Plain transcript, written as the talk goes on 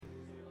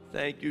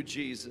Thank you,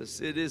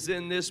 Jesus. It is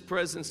in this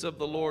presence of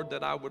the Lord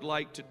that I would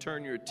like to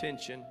turn your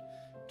attention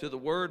to the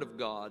Word of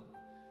God,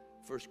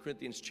 1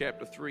 Corinthians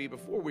chapter 3.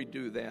 Before we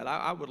do that,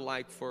 I would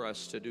like for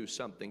us to do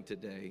something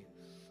today.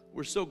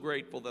 We're so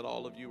grateful that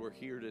all of you are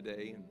here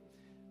today, and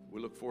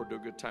we look forward to a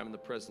good time in the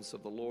presence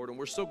of the Lord. And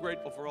we're so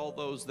grateful for all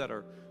those that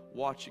are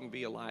watching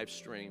via live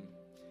stream.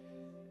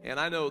 And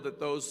I know that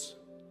those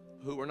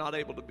who are not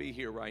able to be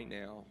here right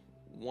now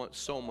want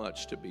so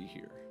much to be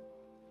here.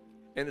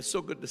 And it's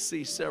so good to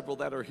see several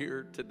that are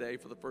here today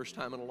for the first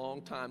time in a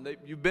long time.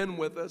 You've been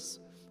with us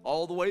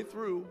all the way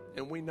through,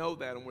 and we know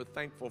that, and we're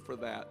thankful for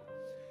that.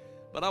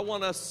 But I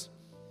want us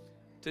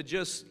to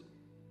just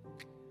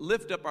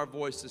lift up our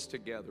voices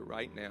together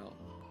right now.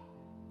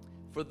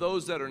 For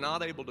those that are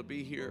not able to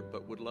be here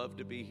but would love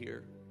to be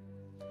here,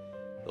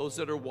 those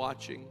that are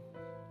watching,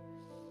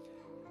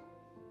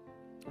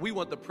 we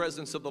want the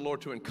presence of the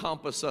Lord to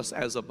encompass us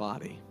as a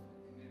body.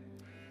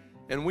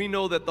 And we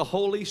know that the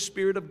Holy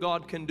Spirit of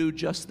God can do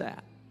just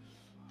that.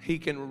 He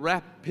can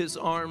wrap His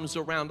arms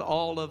around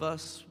all of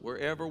us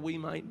wherever we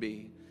might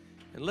be.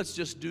 And let's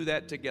just do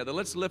that together.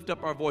 Let's lift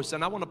up our voice.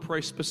 And I want to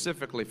pray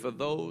specifically for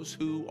those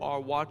who are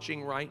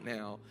watching right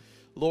now.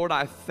 Lord,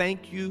 I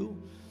thank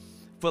you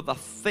for the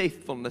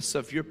faithfulness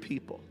of your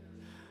people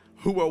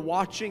who are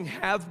watching,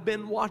 have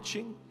been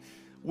watching.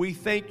 We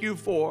thank you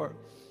for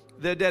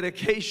their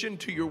dedication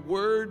to your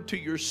word, to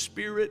your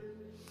spirit.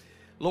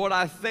 Lord,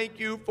 I thank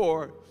you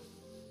for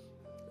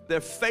their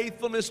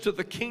faithfulness to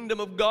the kingdom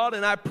of God,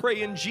 and I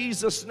pray in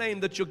Jesus' name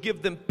that you'll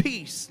give them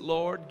peace,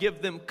 Lord,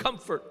 give them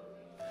comfort.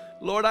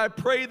 Lord, I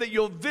pray that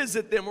you'll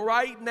visit them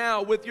right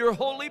now with your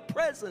holy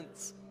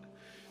presence.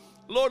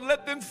 Lord,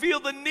 let them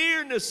feel the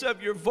nearness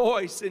of your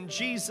voice in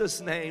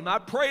Jesus' name. I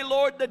pray,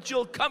 Lord, that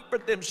you'll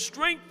comfort them,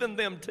 strengthen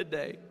them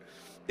today.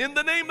 In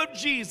the name of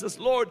Jesus,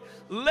 Lord,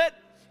 let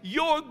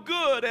your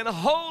good and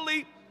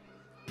holy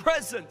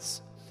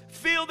presence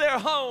fill their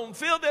home,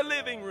 fill their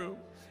living room.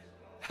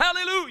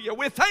 Hallelujah.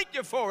 We thank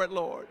you for it,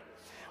 Lord.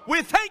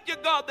 We thank you,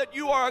 God, that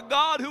you are a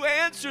God who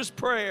answers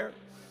prayer,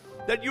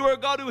 that you are a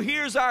God who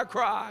hears our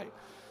cry.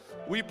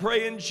 We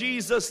pray in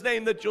Jesus'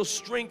 name that you'll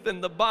strengthen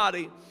the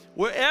body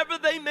wherever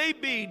they may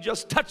be.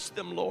 Just touch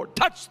them, Lord.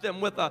 Touch them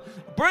with a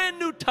brand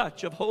new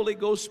touch of Holy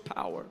Ghost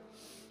power.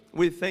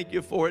 We thank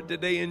you for it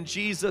today in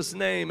Jesus'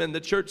 name. And the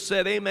church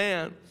said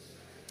amen.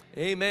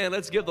 Amen.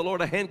 Let's give the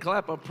Lord a hand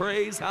clap of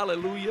praise.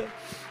 Hallelujah.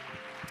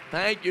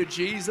 Thank you,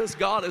 Jesus.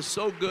 God is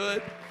so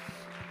good.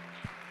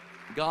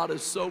 God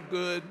is so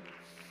good.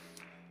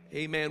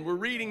 Amen. We're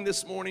reading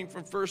this morning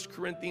from 1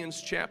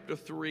 Corinthians chapter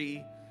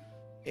 3.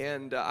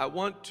 And I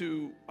want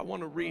to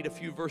read a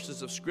few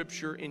verses of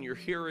Scripture in your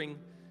hearing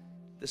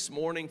this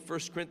morning. 1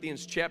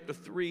 Corinthians chapter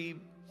 3,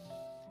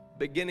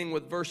 beginning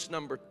with verse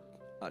number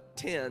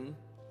 10.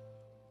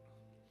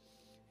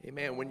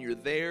 Amen. When you're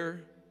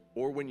there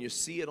or when you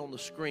see it on the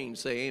screen,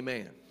 say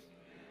amen.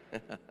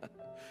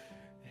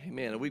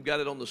 Amen. We've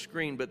got it on the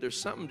screen, but there's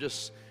something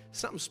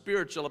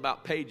spiritual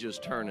about pages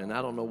turning.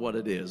 I don't know what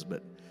it is,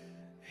 but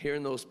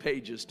hearing those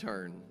pages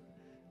turn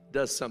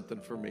does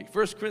something for me.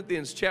 1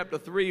 Corinthians chapter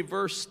 3,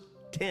 verse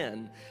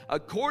 10.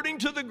 According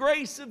to the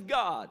grace of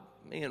God.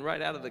 Man,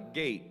 right out of the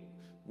gate,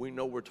 we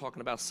know we're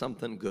talking about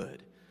something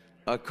good.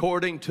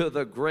 According to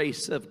the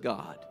grace of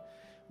God,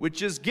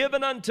 which is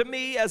given unto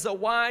me as a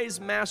wise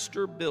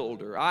master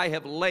builder. I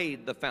have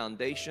laid the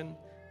foundation,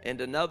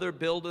 and another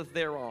buildeth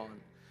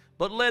thereon.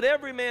 But let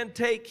every man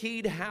take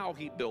heed how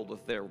he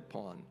buildeth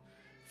thereupon.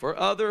 For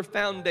other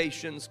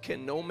foundations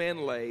can no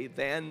man lay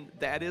than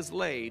that is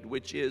laid,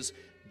 which is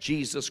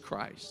Jesus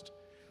Christ.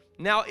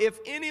 Now if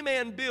any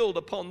man build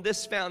upon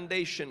this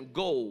foundation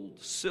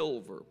gold,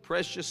 silver,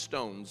 precious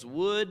stones,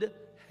 wood,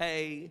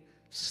 hay,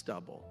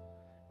 stubble,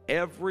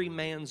 every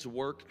man's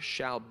work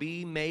shall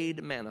be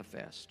made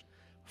manifest,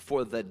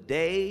 for the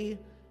day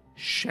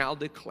shall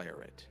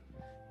declare it,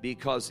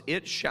 because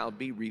it shall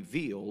be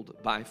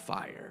revealed by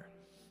fire.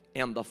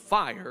 And the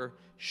fire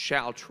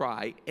shall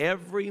try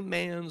every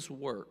man's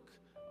work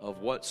of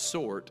what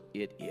sort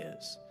it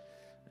is.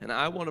 And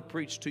I want to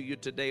preach to you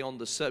today on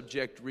the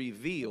subject,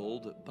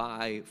 revealed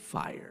by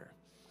fire.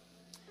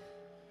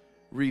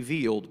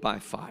 Revealed by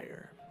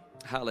fire.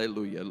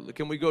 Hallelujah.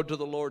 Can we go to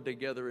the Lord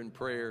together in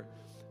prayer?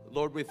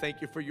 Lord, we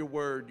thank you for your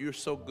word. You're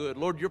so good.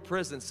 Lord, your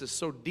presence is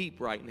so deep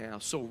right now,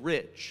 so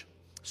rich,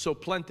 so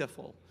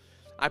plentiful.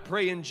 I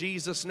pray in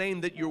Jesus'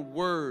 name that your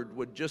word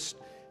would just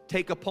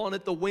take upon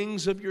it the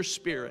wings of your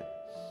spirit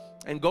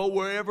and go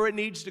wherever it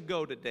needs to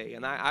go today.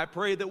 And I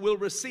pray that we'll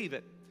receive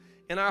it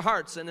in our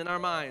hearts and in our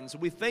minds.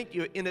 We thank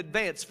you in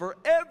advance for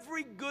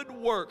every good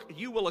work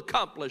you will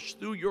accomplish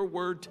through your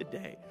word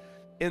today.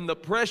 In the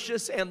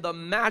precious and the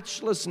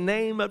matchless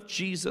name of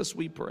Jesus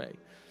we pray.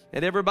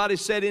 And everybody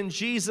said, in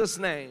Jesus'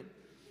 name.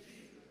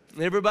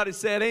 And everybody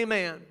said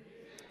amen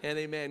and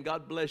amen.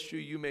 God bless you.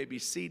 You may be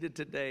seated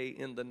today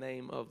in the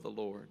name of the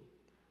Lord.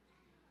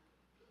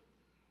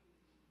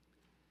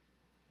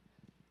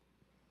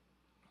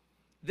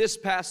 This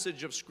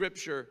passage of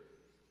Scripture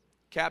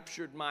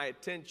captured my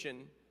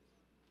attention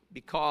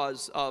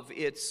because of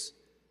its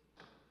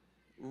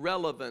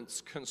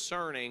relevance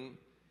concerning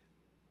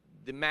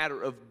the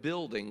matter of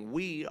building.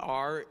 We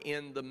are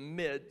in the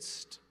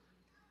midst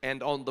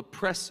and on the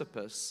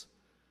precipice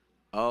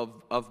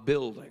of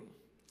building.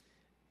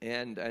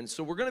 And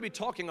so we're going to be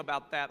talking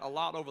about that a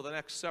lot over the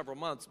next several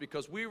months,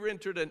 because we've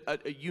entered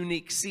a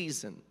unique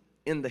season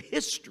in the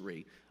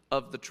history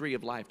of the Tree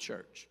of Life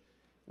Church.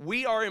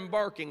 We are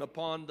embarking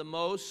upon the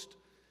most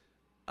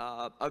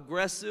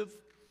aggressive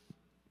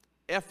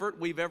effort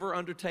we've ever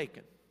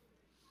undertaken.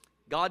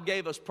 God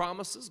gave us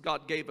promises.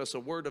 God gave us a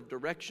word of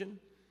direction.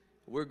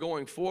 We're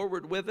going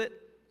forward with it.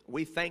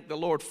 We thank the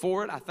Lord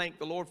for it. I thank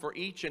the Lord for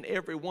each and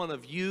every one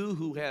of you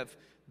who have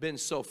been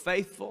so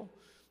faithful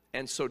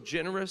and so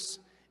generous.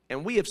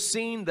 And we have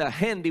seen the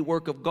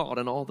handiwork of God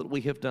in all that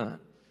we have done.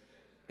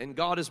 And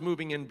God is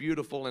moving in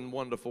beautiful and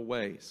wonderful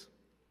ways.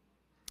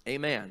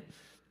 Amen.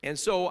 And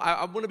so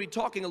I want to be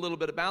talking a little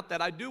bit about that.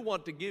 I do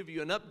want to give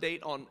you an update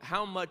on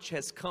how much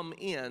has come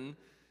in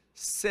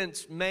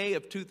since May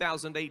of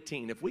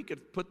 2018. If we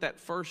could put that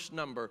first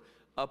number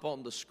up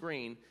on the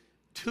screen,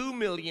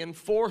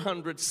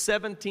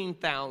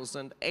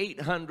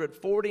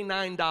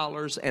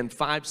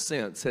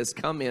 $2,417,849.05 has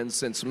come in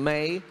since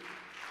May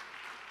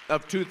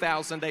of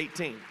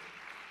 2018.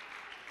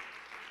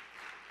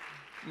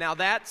 Now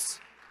that's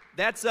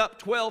up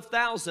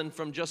 12,000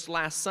 from just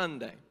last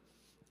Sunday.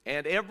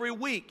 And every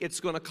week it's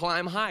going to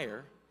climb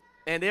higher.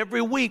 And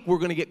every week we're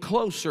going to get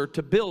closer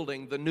to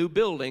building, the new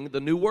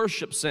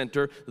worship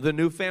center, the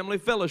new family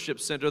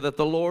fellowship center that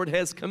the Lord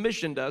has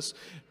commissioned us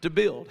to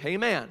build.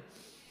 Amen.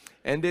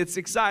 And it's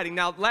exciting.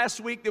 Now,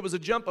 last week there was a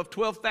jump of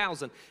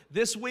 12,000.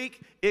 This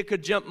week it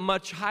could jump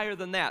much higher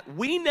than that.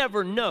 We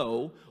never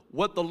know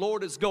what the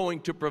Lord is going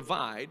to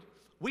provide.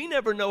 We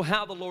never know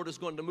how the Lord is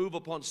going to move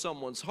upon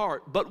someone's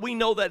heart, but we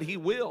know that He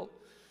will.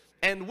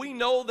 And we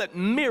know that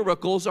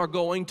miracles are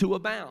going to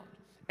abound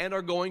and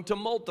are going to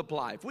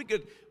multiply. If we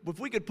could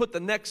put the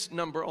next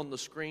number on the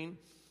screen,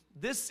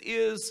 this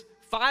is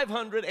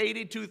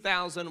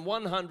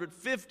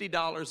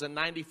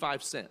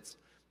 $582,150.95.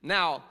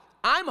 Now,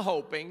 I'm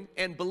hoping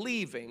and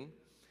believing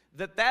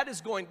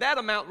that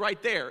amount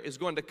right there is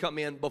going to come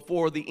in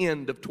before the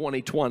end of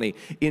 2020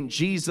 in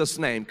Jesus'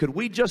 name. Could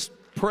we just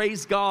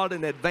praise God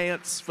in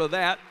advance for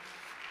that?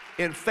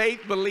 In faith,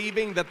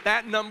 believing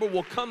that number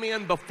will come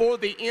in before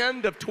the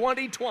end of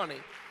 2020.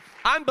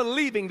 I'm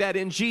believing that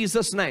in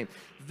Jesus' name.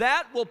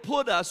 That will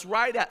put us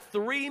right at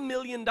 $3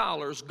 million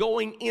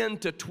going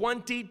into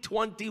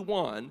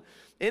 2021.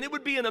 And it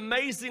would be an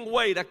amazing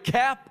way to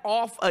cap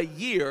off a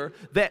year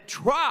that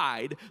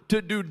tried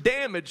to do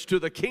damage to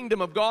the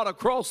kingdom of God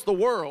across the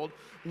world.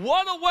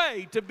 What a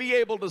way to be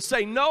able to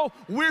say, no,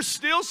 we're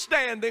still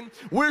standing,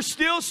 we're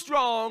still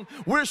strong,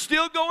 we're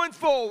still going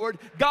forward,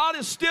 God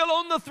is still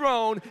on the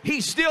throne,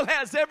 He still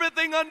has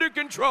everything under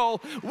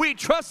control, we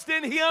trust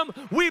in Him,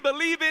 we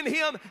believe in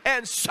Him,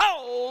 and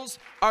souls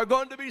are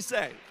going to be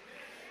saved.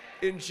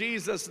 In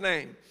Jesus'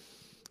 name.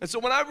 And so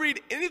when I read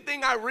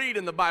anything I read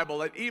in the Bible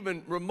that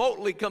even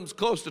remotely comes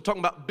close to talking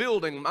about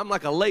building, I'm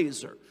like a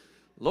laser.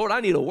 Lord, I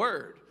need a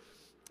word.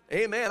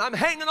 Amen. I'm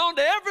hanging on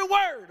to every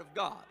word of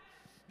God,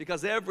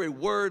 because every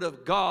word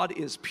of God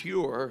is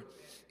pure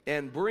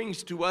and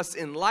brings to us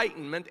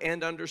enlightenment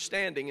and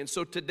understanding. And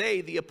so today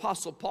the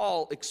Apostle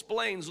Paul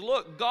explains,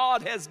 look,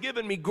 God has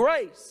given me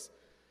grace.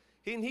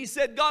 And he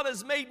said, God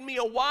has made me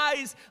a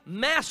wise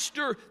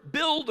master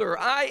builder.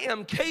 I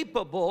am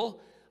capable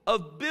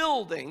of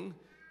building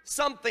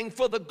something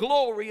for the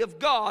glory of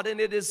God, and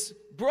it is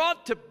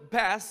brought to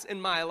pass in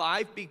my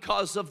life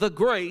because of the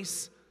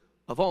grace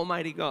of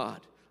Almighty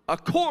God,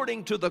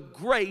 according to the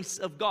grace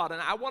of God. And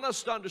I want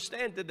us to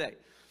understand today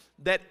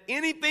that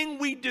anything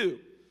we do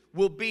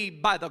will be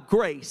by the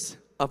grace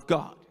of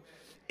God.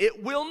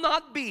 It will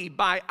not be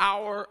by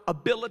our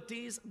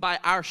abilities, by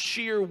our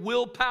sheer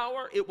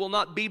willpower. It will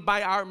not be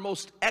by our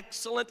most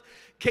excellent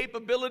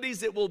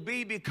capabilities. It will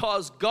be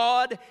because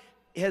God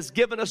has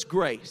given us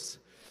grace,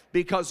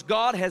 because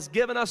God has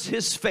given us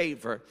His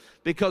favor,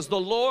 because the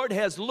Lord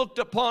has looked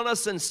upon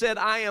us and said,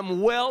 I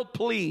am well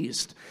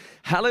pleased.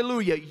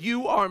 Hallelujah.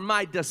 You are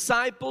my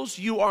disciples.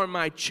 You are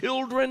my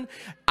children.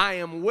 I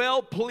am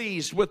well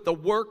pleased with the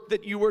work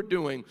that you are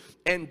doing.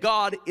 And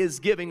God is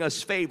giving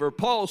us favor.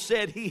 Paul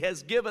said He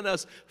has given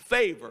us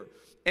favor.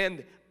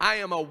 And I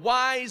am a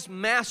wise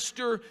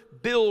master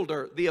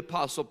builder, the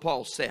Apostle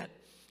Paul said.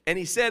 And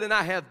he said, and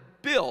I have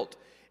built.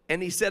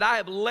 And he said, I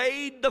have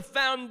laid the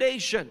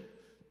foundation.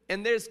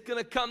 And there's going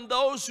to come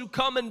those who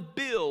come and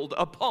build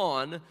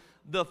upon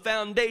the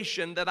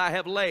foundation that I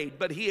have laid.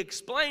 But he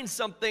explains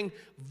something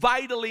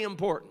vitally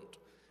important.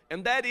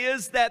 And that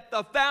is that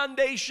the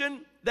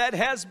foundation that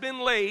has been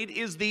laid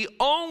is the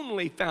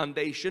only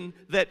foundation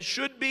that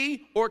should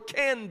be or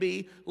can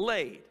be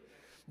laid.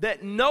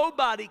 That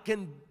nobody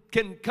can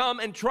come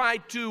and try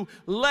to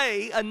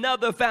lay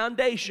another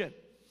foundation.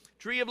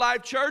 Tree of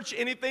Life Church,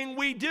 anything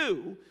we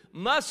do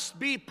must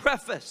be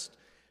prefaced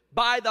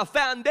by the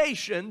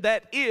foundation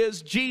that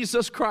is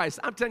Jesus Christ.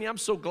 I'm telling you, I'm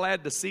so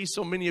glad to see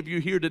so many of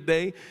you here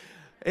today.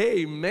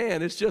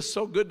 Amen. It's just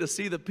so good to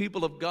see the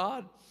people of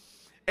God.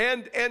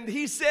 And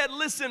he said,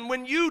 listen,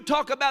 when you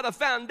talk about a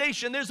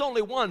foundation, there's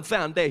only one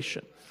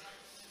foundation.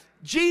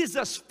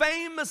 Jesus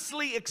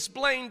famously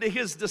explained to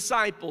his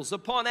disciples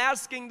upon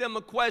asking them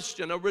a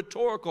question, a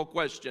rhetorical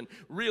question.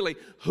 Really,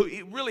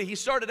 he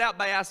started out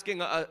by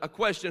asking a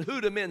question, who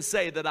do men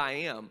say that I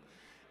am?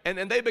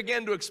 And they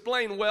began to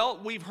explain, well,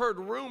 we've heard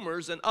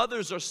rumors and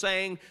others are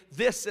saying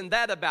this and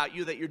that about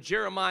you, that you're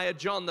Jeremiah,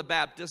 John the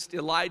Baptist,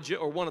 Elijah,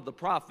 or one of the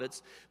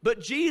prophets.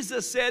 But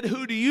Jesus said,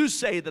 who do you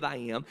say that I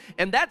am?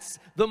 And that's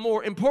the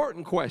more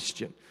important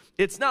question.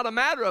 It's not a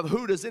matter of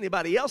who does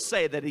anybody else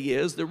say that he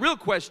is. The real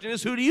question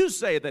is, who do you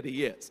say that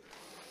he is?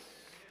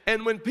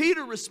 And when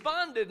Peter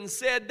responded and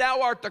said,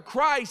 thou art the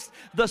Christ,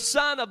 the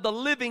Son of the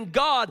living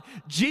God,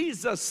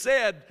 Jesus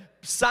said,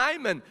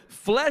 Simon,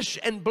 flesh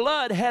and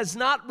blood has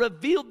not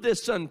revealed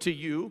this unto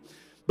you,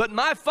 but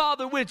my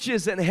Father which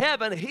is in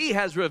heaven, he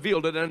has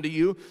revealed it unto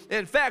you.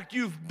 In fact,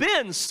 you've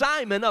been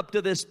Simon up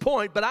to this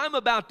point, but I'm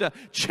about to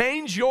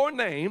change your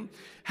name.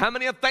 How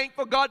many are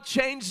thankful God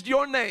changed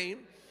your name?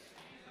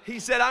 He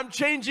said, I'm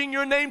changing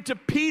your name to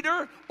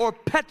Peter or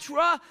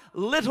Petra,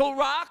 Little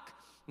Rock.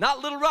 Not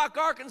Little Rock,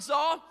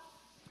 Arkansas,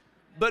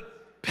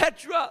 but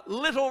Petra,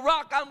 Little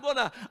Rock.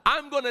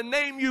 I'm gonna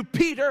name you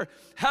Peter,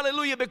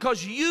 hallelujah,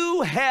 because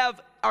you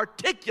have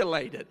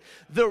articulated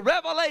the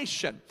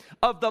revelation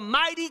of the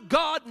mighty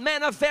God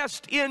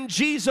manifest in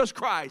Jesus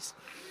Christ,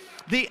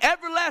 the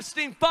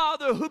everlasting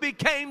Father who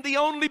became the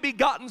only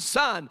begotten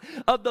Son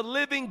of the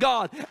living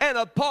God. And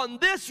upon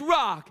this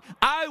rock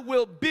I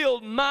will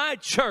build my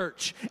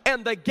church,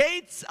 and the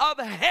gates of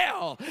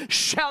hell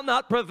shall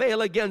not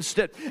prevail against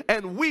it.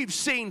 And we've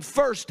seen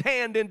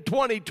firsthand in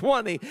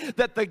 2020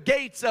 that the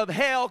gates of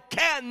hell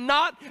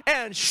cannot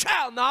and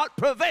shall not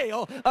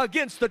prevail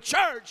against the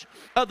church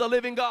of the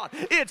living God.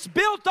 It's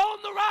built on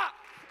the rock,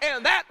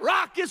 and that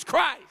rock is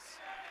Christ.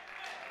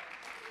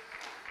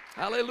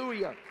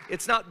 Hallelujah.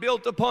 It's not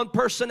built upon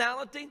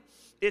personality.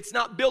 It's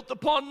not built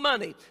upon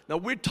money. Now,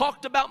 we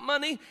talked about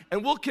money,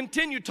 and we'll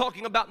continue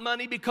talking about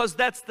money because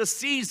that's the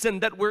season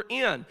that we're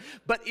in.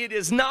 But it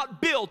is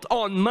not built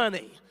on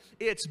money.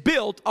 It's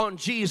built on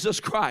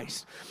Jesus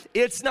Christ.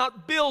 It's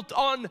not built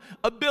on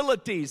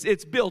abilities.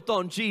 It's built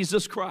on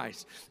Jesus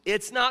Christ.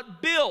 It's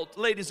not built,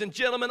 ladies and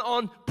gentlemen,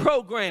 on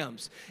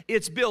programs.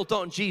 It's built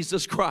on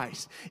Jesus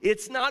Christ.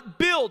 It's not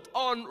built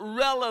on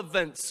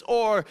relevance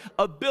or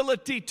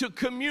ability to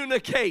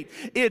communicate.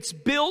 It's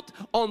built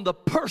on the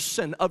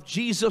person of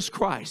Jesus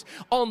Christ,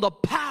 on the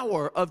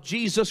power of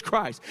Jesus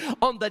Christ,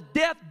 on the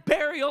death,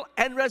 burial,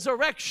 and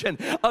resurrection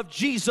of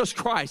Jesus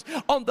Christ,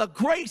 on the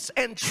grace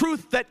and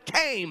truth that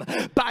came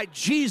by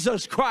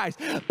Jesus Christ,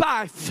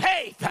 by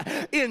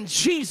faith in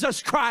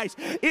Jesus Christ.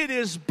 It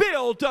is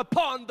built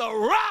upon the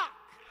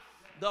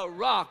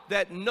rock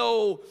that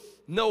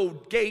no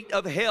gate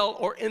of hell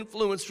or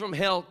influence from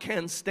hell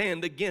can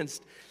stand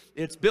against.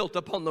 It's built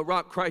upon the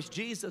rock, Christ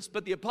Jesus.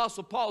 But the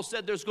Apostle Paul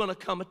said there's going to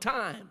come a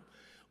time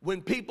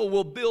when people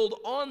will build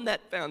on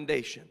that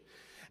foundation.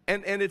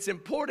 And it's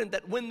important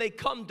that when they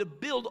come to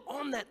build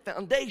on that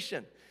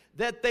foundation,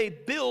 that they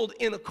build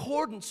in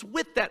accordance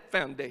with that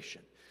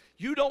foundation.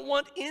 You don't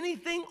want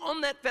anything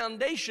on that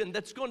foundation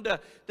that's going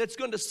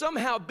to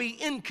somehow be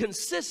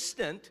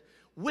inconsistent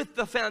with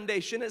the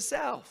foundation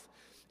itself.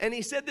 And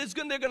he said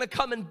they're going to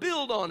come and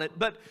build on it,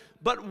 but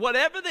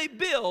whatever they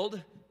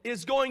build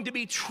is going to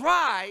be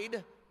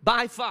tried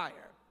by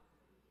fire.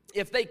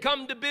 If they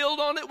come to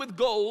build on it with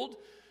gold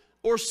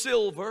or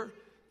silver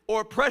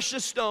or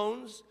precious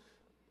stones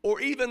or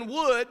even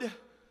wood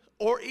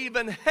or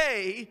even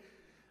hay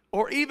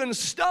or even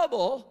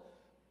stubble,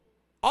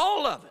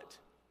 all of it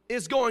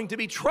is going to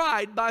be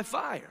tried by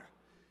fire.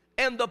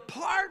 And the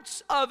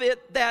parts of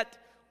it that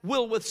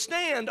will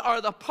withstand are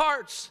the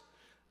parts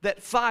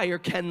that fire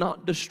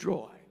cannot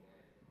destroy.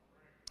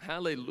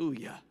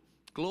 Hallelujah.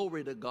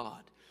 Glory to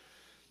God.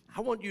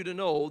 I want you to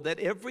know that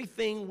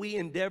everything we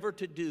endeavor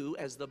to do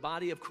as the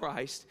body of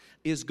Christ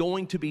is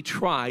going to be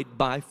tried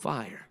by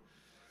fire.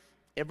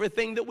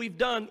 Everything that we've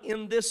done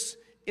in this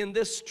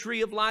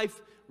Tree of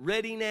Life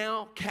Ready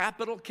Now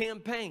capital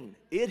campaign,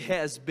 it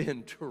has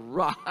been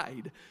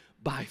tried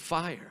by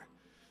fire.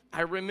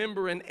 I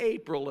remember in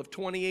April of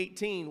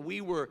 2018,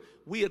 we were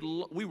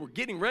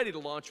getting ready to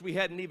launch. We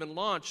hadn't even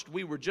launched.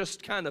 We were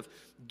just kind of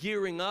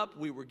gearing up.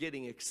 We were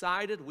getting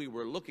excited. We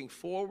were looking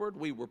forward.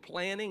 We were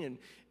planning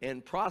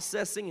and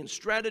processing and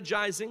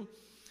strategizing.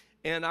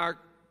 And our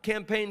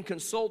campaign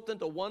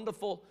consultant, a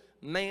wonderful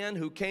man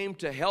who came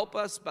to help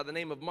us by the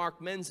name of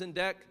Mark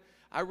Menzendeck,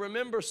 I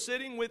remember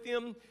sitting with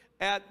him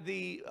at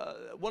the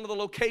one of the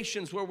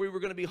locations where we were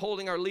going to be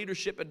holding our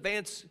leadership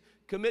advance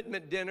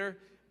commitment dinner,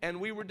 and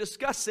we were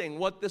discussing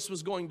what this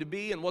was going to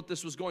be and what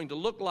this was going to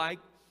look like.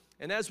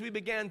 And as we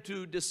began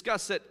to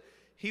discuss it,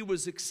 he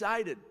was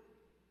excited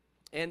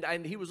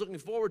and he was looking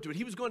forward to it.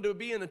 He was going to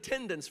be in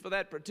attendance for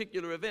that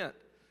particular event.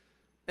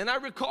 And I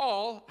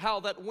recall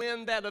how that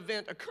when that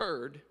event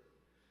occurred,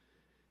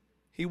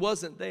 he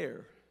wasn't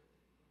there.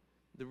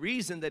 The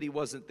reason that he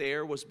wasn't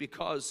there was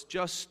because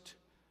just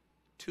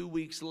 2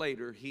 weeks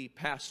later, he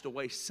passed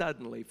away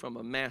suddenly from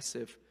a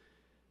massive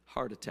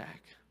heart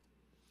attack.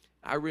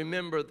 I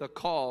remember the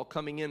call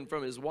coming in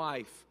from his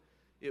wife.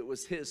 It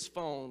was his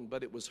phone,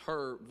 but it was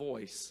her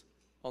voice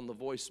on the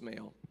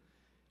voicemail.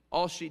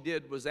 All she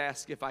did was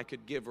ask if I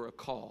could give her a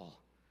call.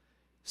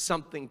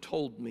 Something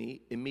told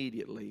me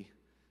immediately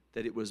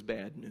that it was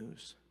bad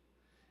news.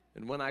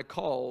 And when I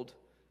called,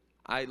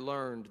 I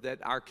learned that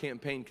our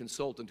campaign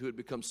consultant, who had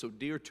become so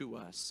dear to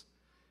us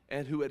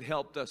and who had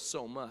helped us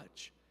so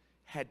much,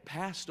 had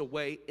passed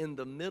away in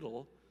the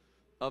middle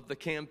of the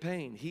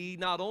campaign. He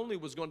not only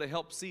was going to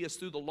help see us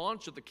through the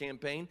launch of the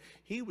campaign,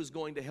 he was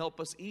going to help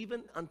us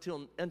even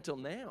until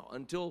now,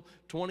 until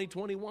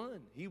 2021.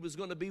 He was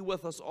going to be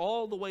with us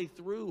all the way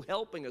through,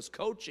 helping us,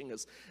 coaching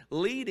us,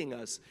 leading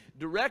us,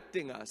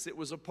 directing us. It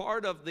was a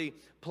part of the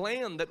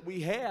plan that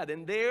we had.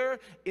 And there,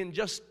 in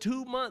just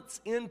 2 months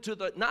into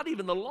the, not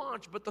even the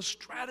launch, but the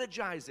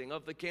strategizing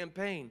of the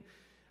campaign,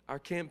 our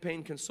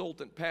campaign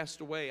consultant passed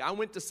away. I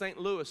went to St.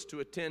 Louis to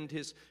attend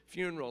his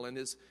funeral, and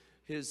his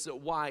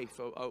wife,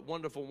 a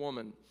wonderful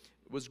woman,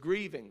 was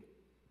grieving.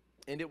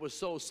 And it was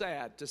so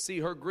sad to see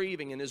her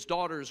grieving and his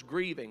daughters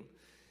grieving.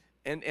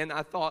 And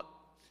I thought,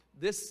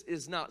 this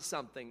is not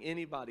something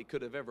anybody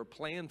could have ever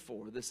planned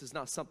for. This is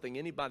not something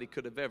anybody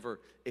could have ever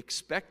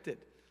expected.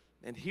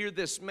 And here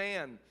this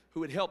man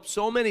who had helped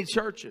so many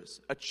churches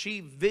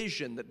achieve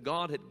vision that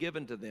God had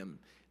given to them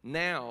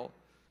now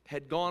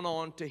had gone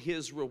on to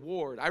his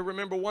reward. I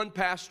remember one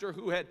pastor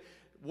who had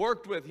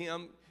worked with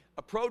him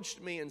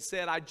approached me and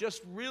said, I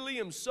just really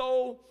am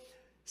so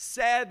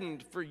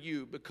saddened for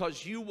you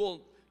because you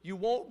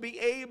won't be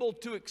able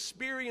to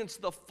experience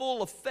the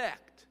full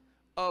effect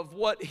of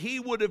what he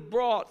would have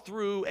brought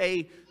through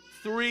a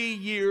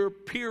 3-year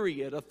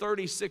period, a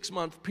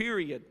 36-month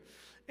period.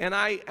 And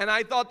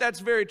I thought that's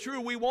very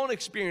true. We won't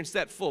experience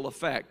that full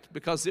effect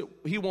because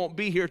he won't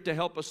be here to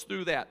help us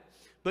through that.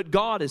 But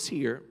God is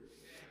here,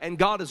 and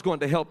God is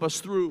going to help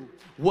us through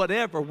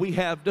whatever we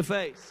have to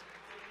face.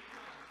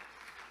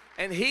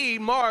 And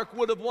Mark,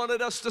 would have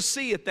wanted us to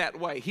see it that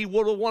way. He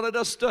would have wanted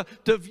us to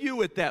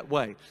view it that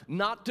way.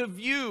 Not to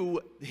view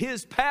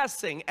his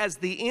passing as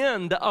the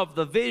end of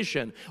the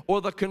vision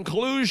or the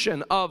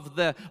conclusion of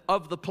the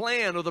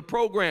plan or the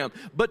program,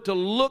 but to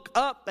look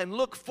up and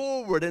look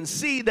forward and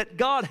see that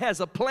God has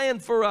a plan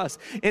for us.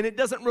 And it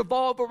doesn't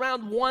revolve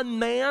around one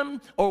man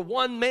or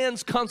one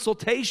man's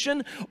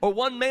consultation or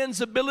one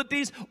man's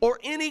abilities or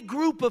any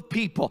group of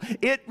people.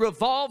 It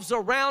revolves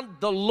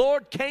around the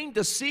Lord came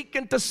to seek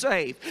and to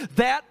save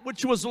that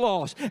which was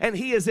lost, and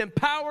he has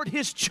empowered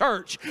his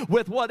church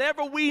with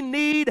whatever we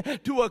need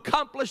to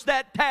accomplish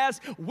that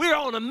task. We're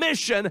on a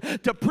mission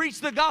to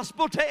preach the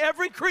gospel to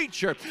every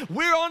creature.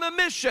 We're on a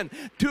mission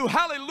to,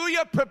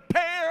 hallelujah,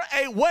 prepare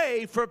a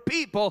way for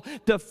people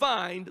to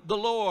find the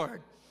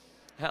Lord.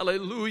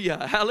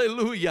 Hallelujah,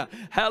 hallelujah,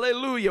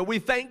 hallelujah. We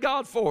thank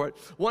God for it.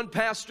 One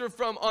pastor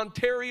from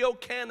Ontario,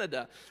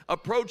 Canada,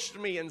 approached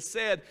me and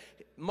said,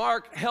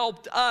 Mark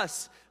helped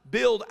us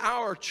build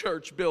our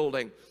church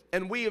building,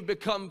 and we have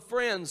become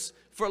friends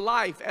for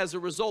life as a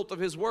result of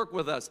his work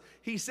with us.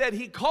 He said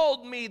he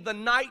called me the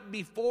night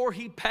before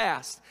he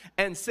passed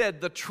and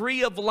said the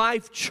Tree of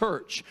Life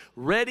Church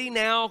Ready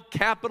Now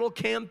capital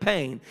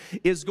campaign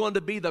is going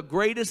to be the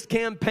greatest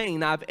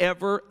campaign I've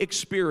ever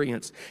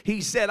experienced. He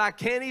said, I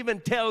can't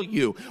even tell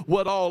you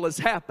what all is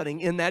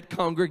happening in that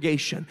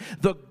congregation,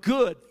 the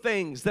good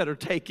things that are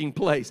taking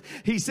place.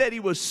 He said he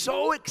was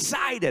so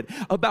excited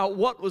about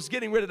what was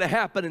getting ready to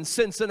happen in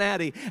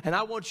Cincinnati. And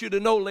I want you to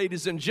know,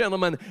 ladies and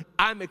gentlemen,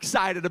 I'm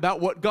excited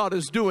about what God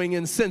is doing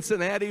in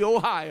Cincinnati,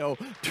 Ohio,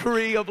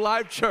 Tree of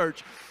Life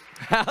Church.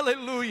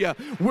 Hallelujah.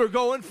 We're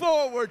going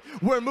forward.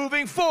 We're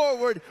moving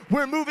forward.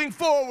 We're moving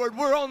forward.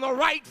 We're on the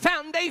right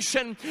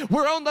foundation.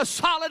 We're on the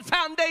solid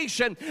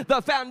foundation,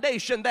 the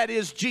foundation that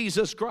is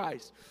Jesus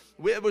Christ.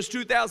 It was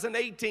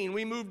 2018.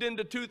 We moved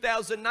into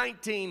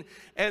 2019,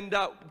 and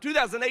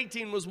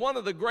 2018 was one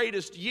of the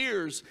greatest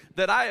years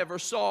that I ever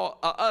saw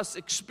us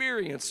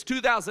experience.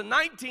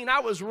 2019, I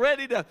was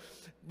ready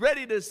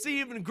to see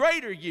even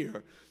greater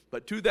year.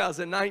 But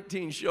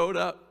 2019 showed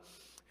up,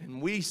 and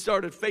we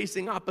started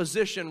facing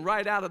opposition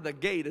right out of the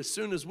gate. As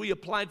soon as we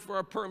applied for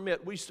our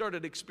permit, we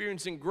started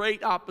experiencing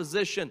great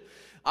opposition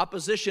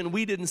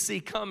we didn't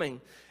see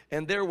coming.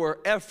 And there were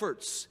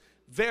efforts,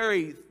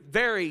 very,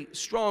 very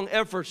strong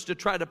efforts to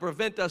try to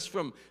prevent us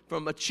from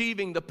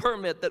achieving the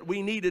permit that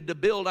we needed to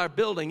build our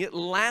building. It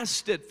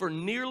lasted for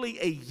nearly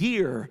a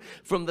year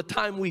from the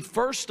time we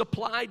first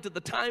applied to the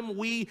time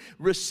we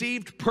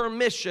received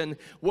permission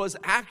was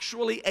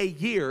actually a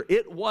year.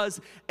 It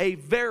was a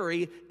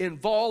very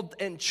involved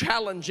and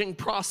challenging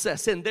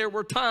process. And there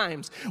were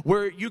times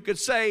where you could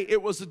say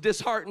it was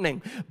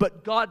disheartening,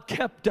 but God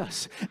kept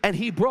us and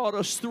He brought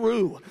us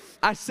through.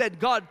 I said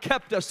God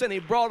kept us and He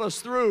brought us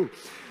through.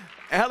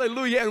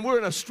 Hallelujah. And we're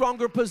in a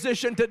stronger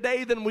position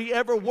today than we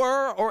ever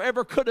were or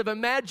ever could have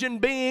imagined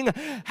being.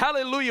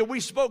 Hallelujah. We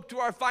spoke to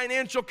our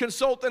financial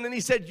consultant and he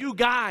said, you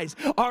guys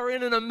are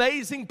in an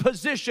amazing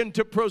position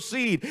to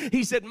proceed.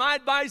 He said, my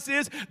advice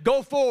is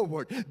go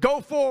forward, go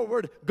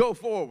forward, go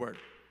forward.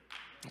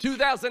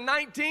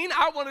 2019,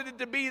 I wanted it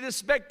to be this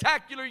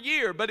spectacular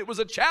year, but it was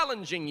a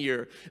challenging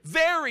year,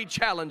 very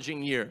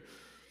challenging year.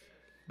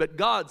 But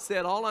God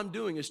said, all I'm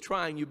doing is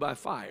trying you by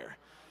fire.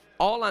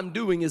 All I'm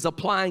doing is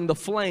applying the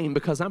flame,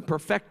 because I'm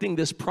perfecting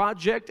this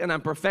project and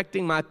I'm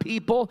perfecting my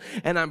people,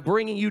 and I'm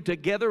bringing you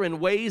together in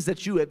ways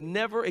that you have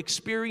never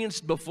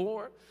experienced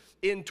before.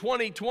 In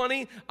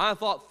 2020, I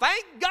thought,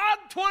 thank God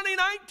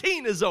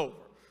 2019 is over.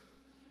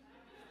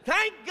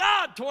 Thank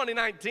God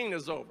 2019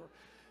 is over.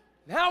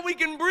 Now we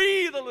can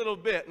breathe a little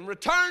bit and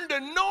return to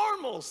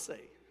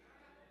normalcy.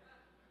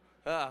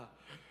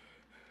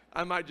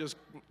 I might just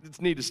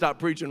need to stop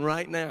preaching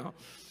right now.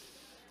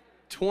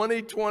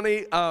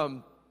 2020,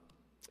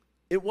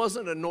 it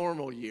wasn't a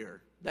normal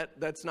year.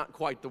 That's not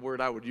quite the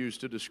word I would use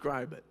to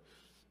describe it.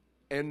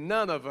 And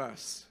none of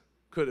us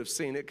could have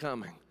seen it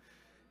coming.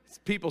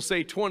 People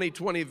say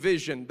 2020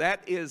 vision.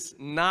 That is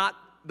not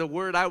the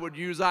word I would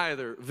use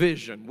either,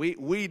 vision.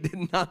 We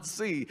did not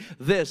see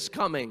this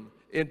coming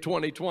in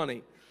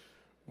 2020.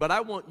 But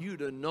I want you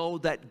to know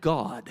that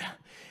God,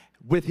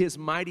 with His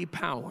mighty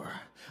power,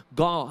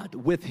 God,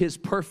 with His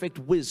perfect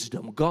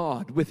wisdom,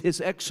 God, with His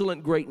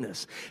excellent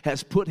greatness,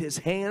 has put His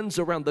hands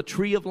around the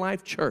Tree of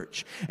Life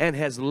Church and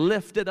has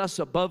lifted us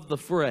above the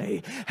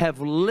fray,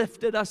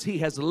 He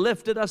has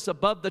lifted us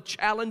above the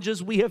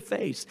challenges we have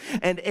faced.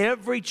 And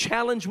every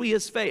challenge we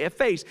have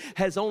faced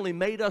has only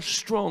made us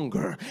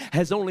stronger,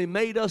 has only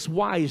made us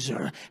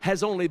wiser,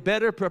 has only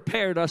better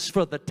prepared us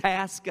for the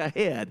task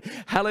ahead.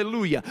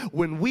 Hallelujah.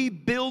 When we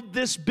build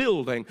this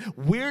building,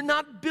 we're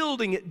not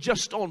building it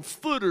just on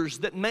footers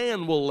that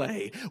man will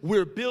lay.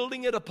 We're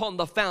building it upon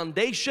the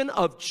foundation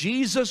of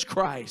Jesus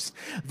Christ,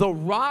 the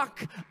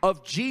rock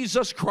of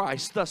Jesus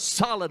Christ, the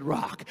solid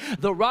rock,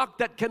 the rock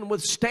that can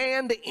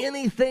withstand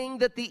anything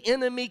that the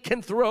enemy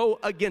can throw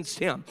against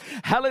him.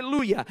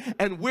 Hallelujah.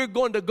 And we're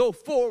going to go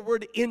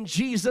forward in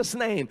Jesus'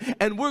 name,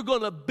 and we're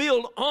going to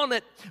build on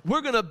it.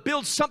 We're going to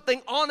build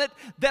something on it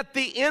that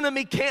the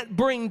enemy can't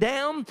bring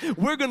down.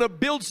 We're going to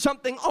build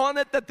something on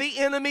it that the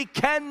enemy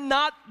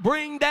cannot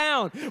bring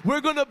down.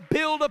 We're going to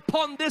build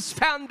upon this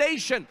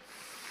foundation,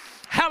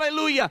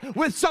 hallelujah,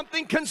 with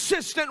something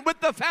consistent with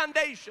the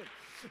foundation.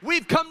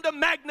 We've come to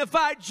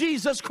magnify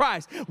Jesus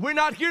Christ. We're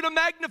not here to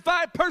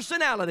magnify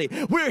personality.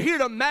 We're here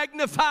to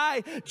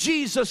magnify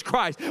Jesus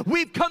Christ.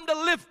 We've come to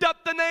lift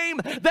up the name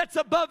that's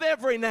above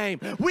every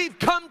name. We've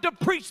come to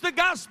preach the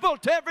gospel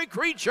to every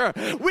creature.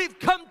 We've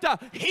come to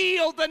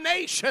heal the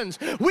nations.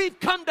 We've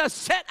come to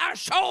set our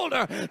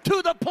shoulder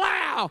to the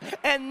plow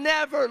and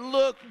never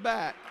look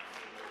back.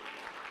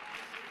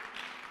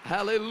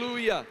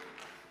 Hallelujah.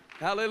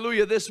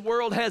 Hallelujah. This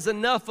world has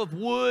enough of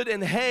wood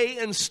and hay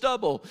and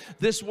stubble.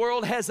 This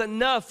world has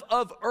enough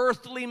of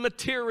earthly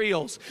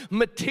materials,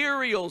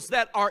 materials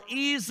that are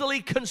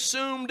easily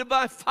consumed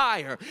by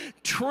fire,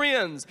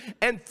 trends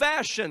and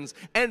fashions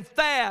and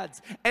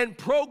fads and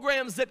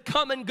programs that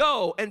come and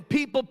go, and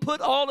people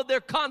put all of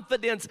their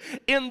confidence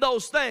in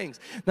those things.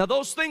 Now,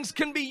 those things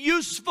can be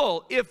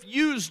useful if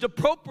used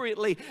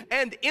appropriately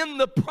and in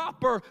the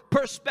proper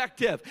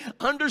perspective,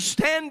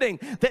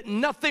 understanding that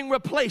nothing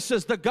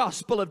replaces the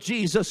gospel of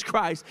Jesus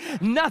Christ.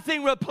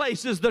 Nothing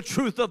replaces the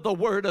truth of the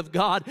Word of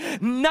God.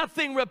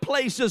 Nothing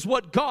replaces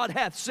what God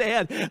hath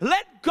said.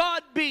 Let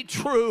God be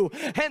true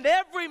and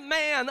every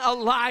man a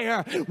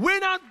liar.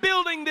 We're not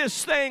building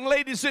this thing,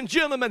 ladies and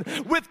gentlemen,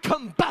 with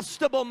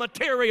combustible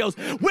materials.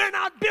 We're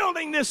not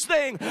building this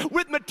thing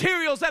with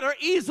materials that are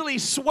easily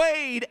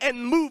swayed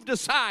and moved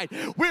aside.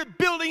 We're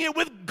building it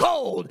with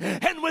gold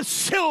and with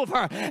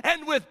silver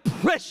and with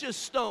precious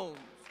stones.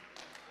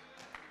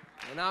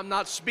 And I'm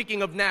not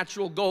speaking of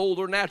natural gold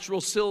or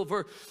natural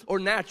silver or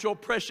natural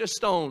precious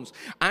stones.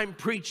 I'm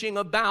preaching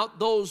about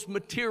those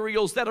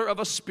materials that are of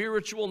a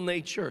spiritual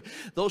nature.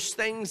 Those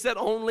things that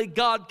only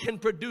God can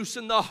produce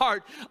in the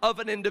heart of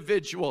an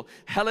individual.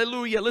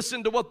 Hallelujah.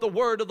 Listen to what the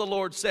word of the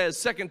Lord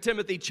says. 2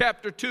 Timothy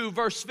chapter 2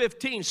 verse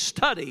 15.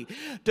 Study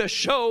to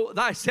show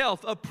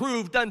thyself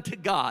approved unto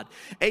God,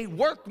 a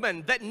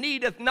workman that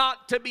needeth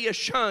not to be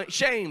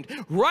ashamed,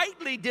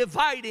 rightly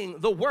dividing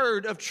the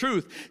word of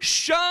truth.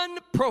 Shun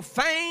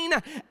profane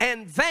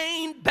and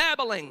vain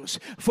babblings,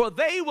 for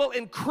they will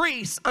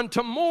increase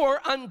unto more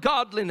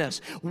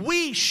ungodliness.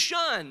 We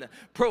shun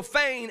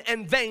profane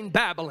and vain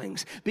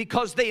babblings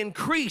because they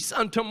increase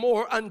unto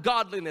more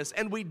ungodliness.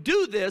 And we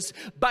do this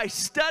by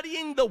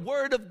studying the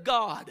Word of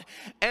God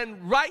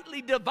and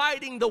rightly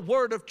dividing the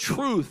word of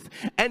truth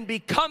and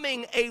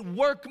becoming a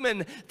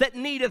workman that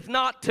needeth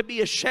not to be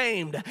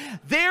ashamed.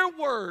 Their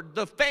word,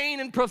 the vain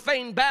and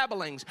profane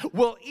babblings,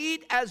 will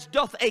eat as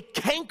doth a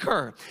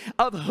canker,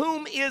 of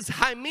whom is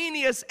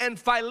Hymenaeus and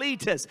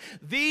Philetus.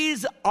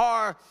 These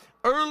are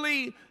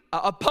early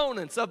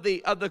opponents of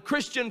the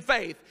Christian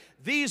faith.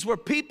 These were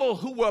people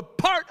who were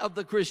part of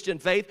the Christian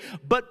faith,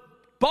 but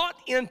bought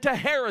into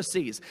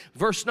heresies.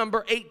 Verse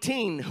number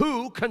 18,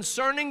 who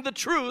concerning the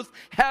truth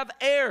have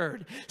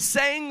erred,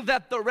 saying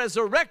that the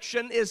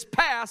resurrection is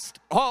past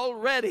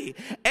already,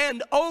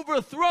 and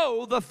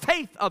overthrow the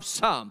faith of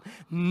some.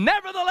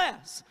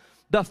 Nevertheless,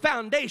 the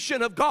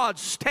foundation of God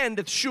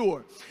standeth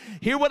sure.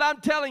 Hear what I'm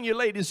telling you,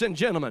 ladies and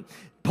gentlemen.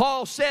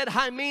 Paul said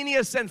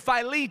Hymenaeus and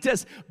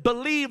Philetus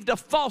believed a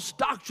false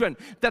doctrine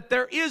that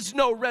there is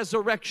no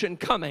resurrection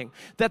coming,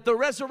 that the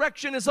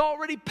resurrection is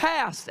already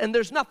past and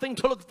there's nothing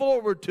to look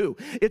forward to.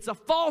 It's a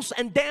false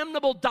and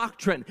damnable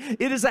doctrine.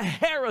 It is a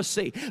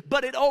heresy,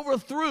 but it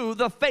overthrew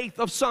the faith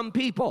of some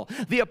people.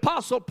 The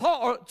Apostle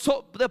Paul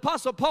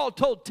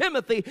told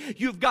Timothy,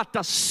 you've got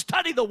to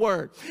study the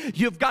Word.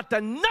 You've got to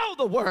know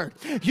the Word.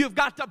 You've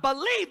got to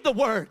believe the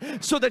Word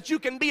so that you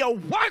can be a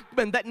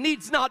workman that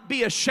needs not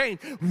be ashamed,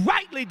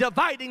 rightly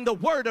dividing the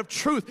word of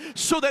truth,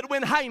 so that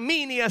when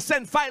Hymenaeus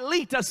and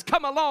Philetus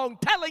come along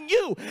telling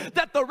you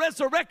that the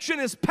resurrection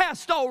is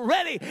past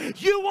already,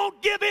 you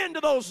won't give in to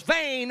those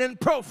vain and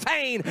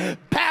profane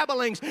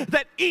babblings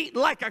that eat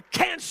like a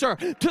cancer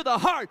to the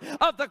heart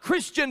of the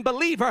Christian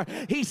believer.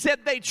 He said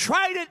they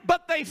tried it,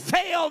 but they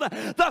failed.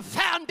 The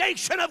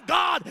foundation of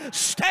God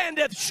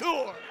standeth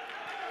sure.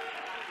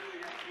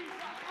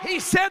 He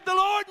said, the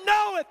Lord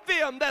knoweth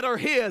them that are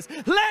his.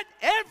 Let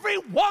every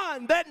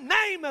one that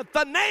nameth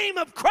the name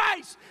of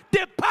Christ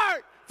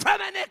depart from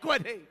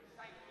iniquity.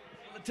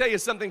 I'm going to tell you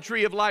something,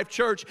 Tree of Life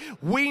Church.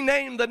 We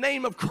name the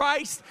name of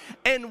Christ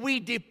and we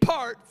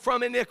depart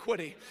from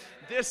iniquity.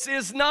 This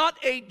is not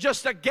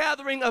just a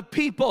gathering of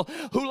people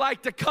who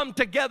like to come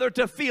together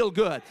to feel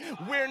good.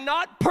 We're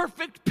not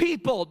perfect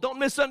people, don't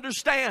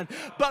misunderstand,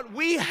 but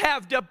we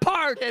have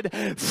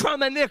departed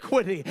from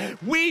iniquity.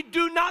 We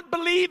do not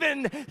believe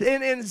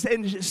in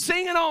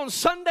singing on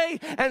Sunday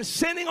and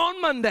sinning on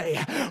Monday.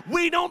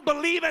 We don't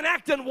believe in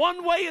acting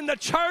one way in the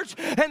church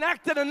and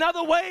acting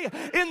another way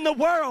in the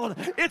world.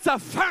 It's a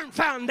firm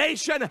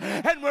foundation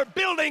and we're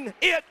building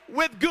it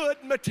with good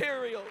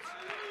materials.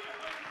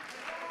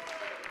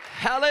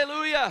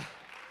 Hallelujah.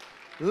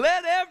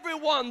 Let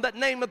everyone that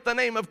nameth the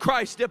name of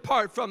Christ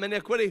depart from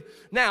iniquity.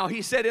 Now,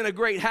 he said, in a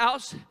great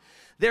house,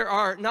 there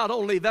are not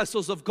only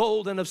vessels of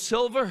gold and of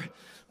silver,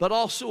 but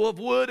also of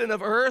wood and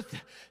of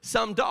earth,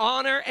 some to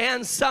honor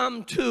and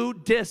some to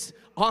dishonor.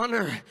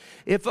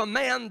 If a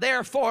man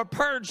therefore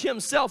purge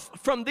himself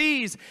from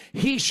these,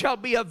 he shall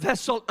be a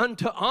vessel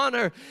unto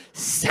honor,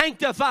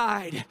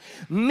 sanctified,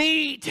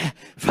 meet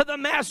for the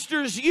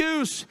master's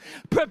use,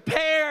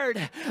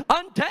 prepared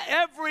unto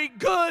every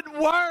good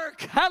work.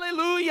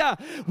 Hallelujah.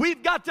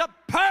 We've got to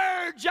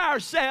purge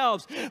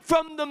ourselves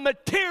from the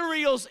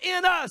materials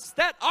in us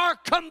that are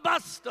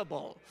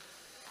combustible.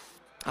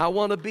 I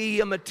want to be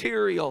a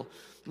material,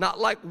 not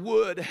like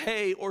wood,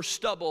 hay, or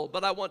stubble,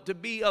 but I want to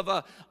be of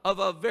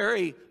a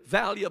very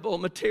valuable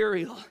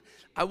material.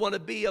 I want to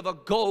be of a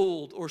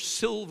gold or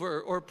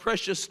silver or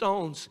precious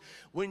stones.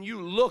 When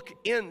you look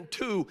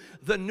into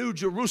the New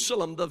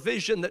Jerusalem, the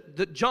vision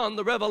that John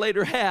the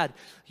Revelator had,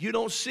 you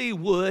don't see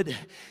wood,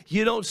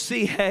 you don't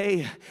see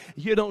hay,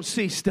 you don't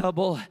see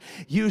stubble,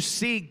 you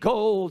see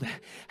gold.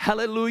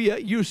 Hallelujah.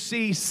 You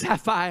see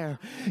sapphire,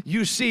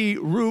 you see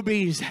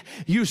rubies,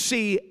 you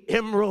see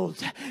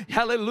emeralds.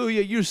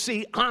 Hallelujah. You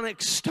see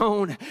onyx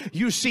stone,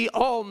 you see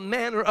all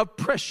manner of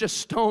precious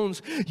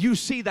stones. You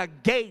see the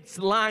gates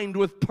lined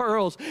with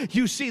pearls,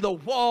 you see the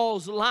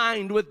walls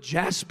lined with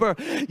jasper,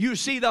 you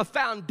see the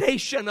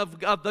foundation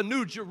of the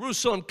New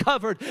Jerusalem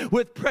covered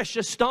with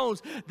precious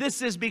stones.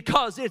 This is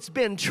because it's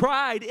been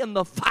tried in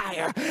the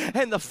fire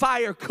and the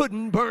fire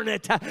couldn't burn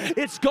it.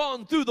 It's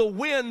gone through the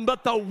wind,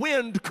 but the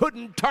wind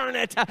couldn't turn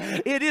it.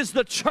 It is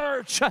the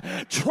church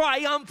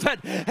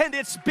triumphant, and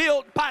it's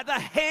built by the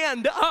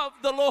hand of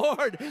the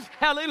Lord.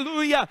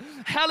 Hallelujah.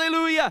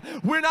 Hallelujah.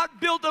 We're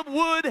not built of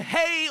wood,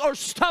 hay, or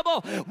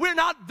stubble. We're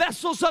not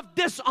vessels of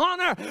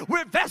dishonor.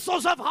 We're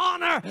vessels of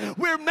honor.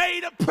 We're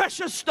made of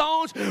precious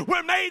stones.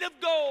 We're made of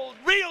gold,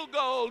 real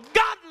gold,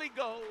 godly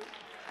gold.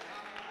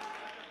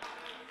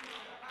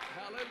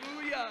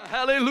 Hallelujah,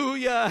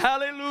 hallelujah,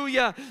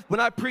 hallelujah. When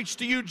I preach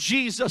to you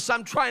Jesus,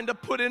 I'm trying to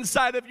put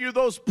inside of you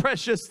those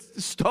precious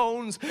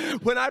stones.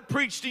 When I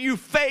preach to you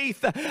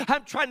faith,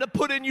 I'm trying to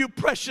put in you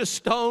precious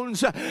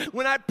stones.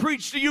 When I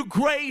preach to you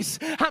grace,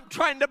 I'm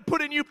trying to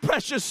put in you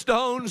precious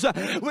stones.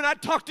 When I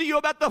talk to you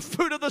about the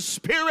fruit of the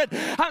Spirit,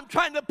 I'm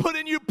trying to put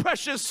in you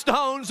precious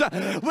stones.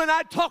 When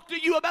I talk to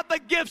you about the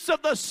gifts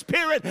of the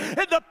Spirit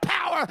and the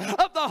power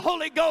of the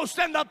Holy Ghost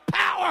and the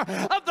power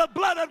of the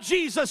blood of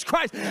Jesus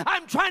Christ,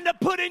 I'm trying to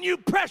put in you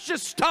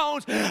precious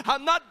stones.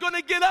 I'm not going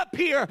to get up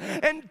here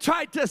and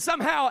try to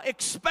somehow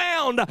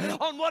expound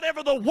on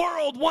whatever the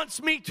world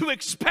wants me to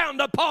expound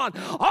upon.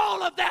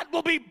 All of that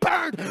will be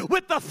burned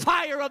with the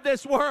fire of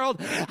this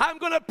world. I'm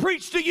going to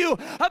preach to you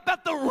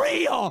about the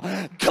real,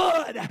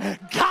 good,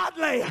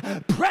 godly,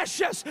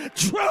 precious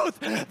truth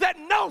that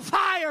no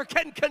fire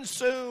can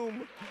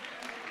consume.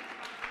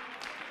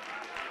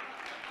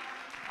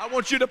 I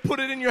want you to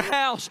put it in your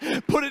house,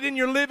 put it in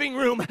your living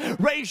room,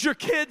 raise your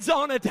kids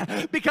on it,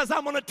 because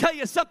I'm going to tell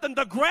you something.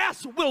 The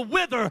grass will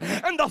wither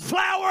and the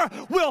flower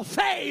will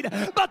fade,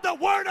 but the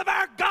word of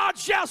our God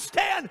shall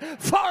stand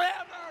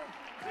forever.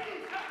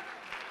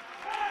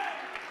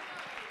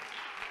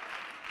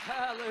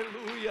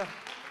 Hallelujah.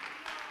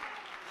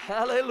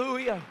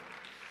 Hallelujah.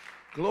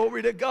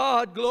 Glory to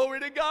God.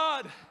 Glory to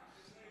God.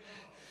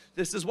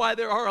 This is why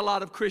there are a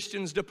lot of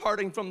Christians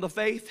departing from the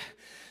faith.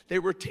 They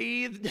were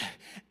teethed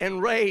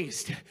and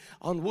raised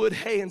on wood,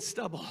 hay, and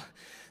stubble.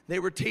 They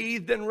were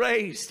teethed and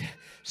raised,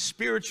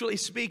 spiritually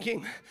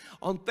speaking,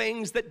 on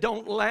things that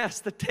don't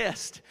last the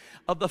test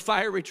of the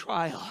fiery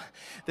trial.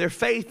 Their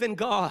faith in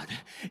God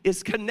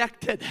is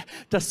connected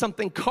to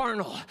something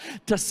carnal,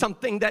 to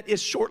something that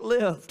is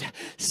short-lived,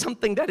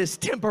 something that is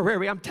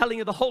temporary. I'm telling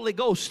you, the Holy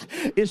Ghost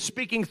is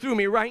speaking through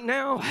me right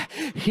now.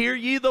 Hear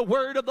ye the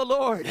word of the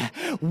Lord.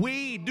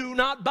 We do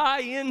not buy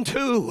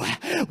into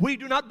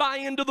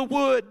the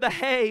wood, the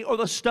hay, or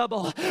the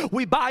stubble.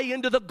 We buy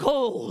into the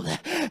gold,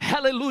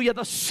 hallelujah,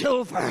 the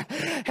silver,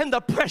 and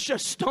the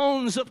precious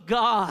stones of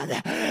God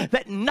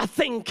that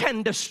nothing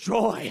can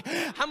destroy.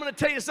 I'm going to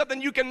tell you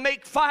something. You can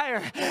make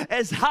fire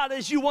as hot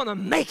as you want to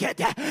make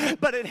it,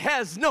 but it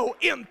has no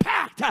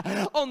impact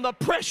on the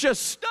precious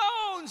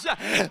stones.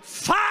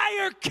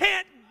 Fire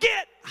can't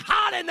get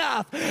hot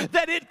enough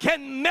that it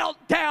can melt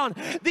down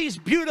these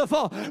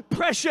beautiful,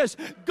 precious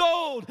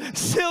gold,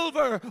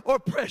 silver, or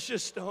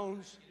precious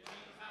stones.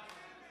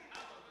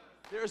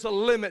 There's a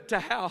limit to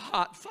how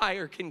hot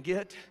fire can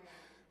get.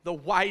 The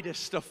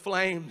whitest of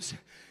flames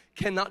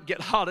cannot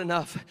get hot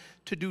enough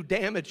to do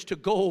damage to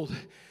gold.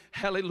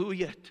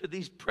 Hallelujah, to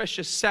these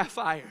precious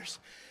sapphires.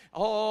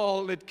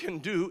 All it can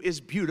do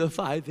is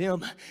beautify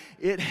them.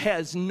 It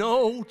has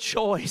no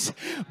choice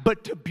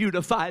but to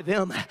beautify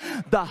them.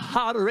 The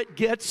hotter it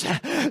gets,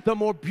 the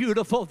more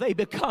beautiful they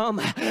become.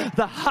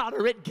 The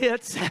hotter it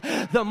gets,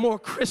 the more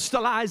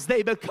crystallized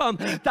they become.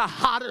 The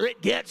hotter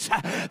it gets,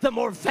 the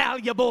more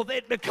valuable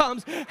it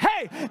becomes.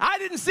 Hey, I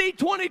didn't see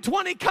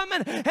 2020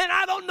 coming, and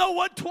I don't know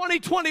what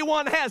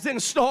 2021 has in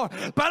store,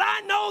 but I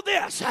know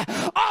this: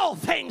 all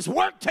things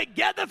work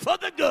together for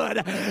the good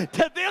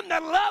to them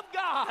that love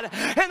God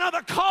and are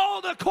the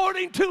called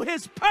according to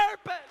his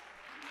purpose.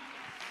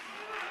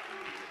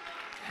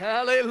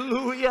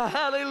 Hallelujah,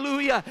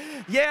 hallelujah.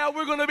 Yeah,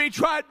 we're going to be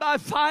tried by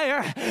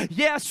fire.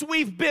 Yes,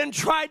 we've been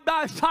tried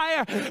by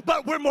fire,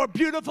 but we're more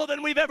beautiful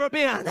than we've ever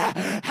been.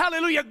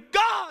 Hallelujah.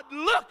 God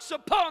looks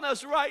upon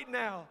us right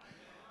now.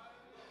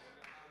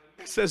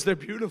 He says they're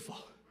beautiful.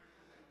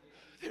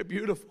 They're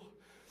beautiful.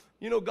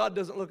 You know, God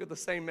doesn't look at the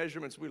same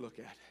measurements we look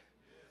at.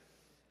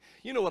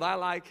 You know what I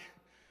like?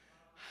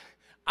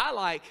 I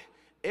like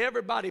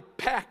everybody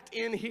packed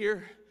in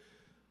here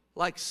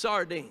like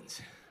sardines.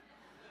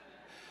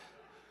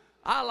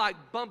 I like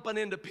bumping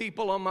into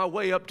people on my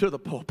way up to the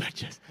pulpit.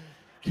 Just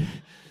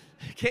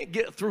can't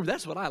get through.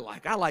 That's what I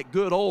like. I like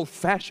good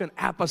old-fashioned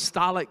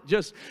apostolic,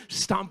 just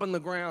stomping the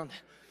ground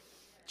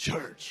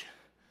church.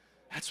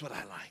 That's what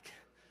I like.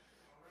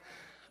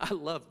 I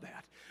love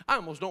that. I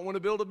almost don't want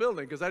to build a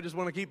building because I just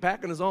want to keep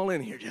packing us all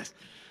in here.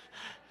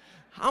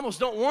 I almost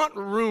don't want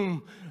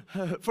room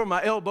for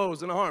my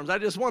elbows and arms. I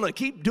just want to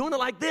keep doing it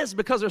like this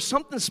because there's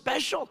something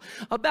special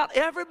about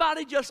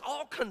everybody just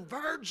all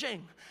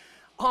converging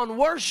on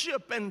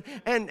worship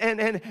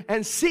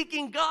and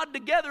seeking God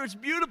together. It's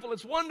beautiful.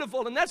 It's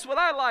wonderful. And that's what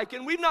I like.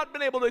 And we've not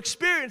been able to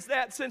experience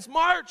that since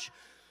March,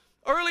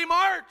 early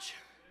March.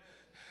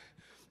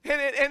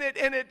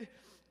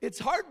 It's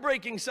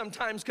heartbreaking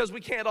sometimes because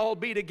we can't all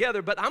be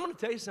together. But I'm going to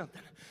tell you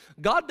something.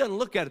 God doesn't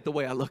look at it the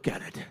way I look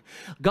at it.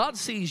 God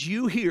sees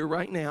you here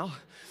right now.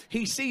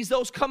 He sees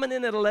those coming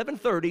in at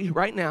 11:30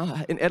 right now,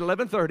 at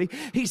 11:30.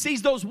 He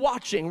sees those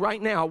watching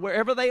right now,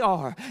 wherever they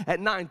are, at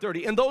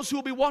 9:30. And those who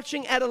will be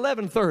watching at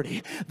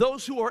 11:30.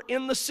 Those who are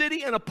in the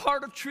city and a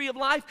part of Tree of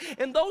Life.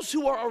 And those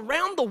who are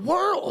around the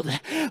world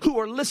who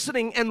are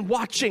listening and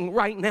watching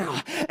right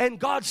now. And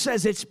God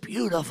says, it's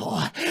beautiful.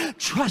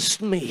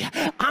 Trust me,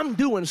 I'm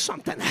doing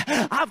something.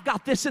 I've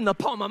got this in the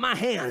palm of my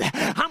hand.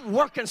 I'm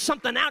working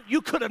something out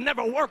you could have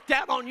never worked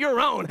out on your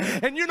own.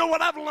 And you know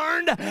what I've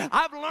learned?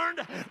 I've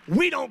learned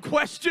we don't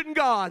question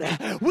God.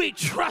 We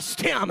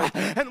trust him.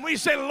 And we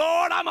say,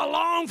 Lord, I'm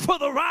along for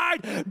the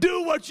ride.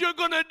 Do what you're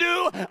going to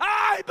do.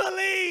 I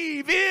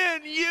believe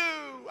in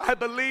you. I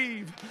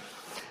believe.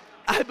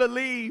 I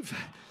believe.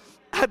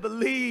 I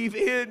believe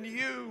in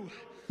you.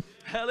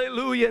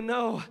 Hallelujah.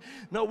 No,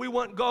 we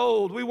want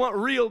gold. We want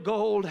real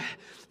gold.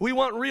 We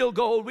want real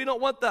gold. We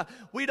don't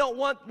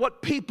want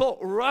what people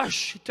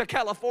rush to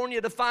California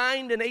to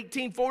find in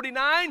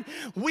 1849.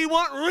 We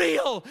want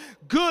real,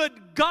 good,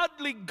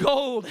 godly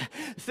gold,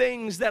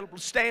 things that will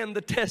stand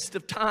the test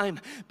of time.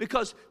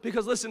 Because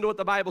listen to what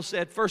the Bible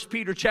said, 1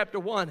 Peter chapter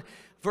 1,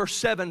 verse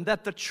 7,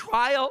 that the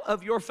trial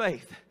of your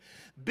faith,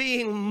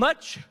 being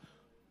much,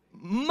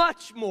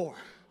 much more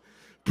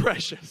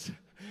precious.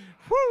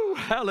 Woo,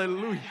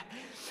 hallelujah.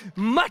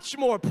 Much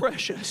more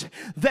precious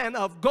than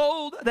of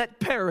gold that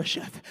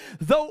perisheth,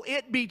 though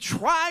it be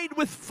tried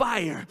with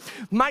fire,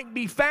 might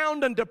be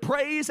found unto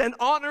praise and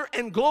honor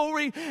and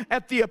glory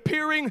at the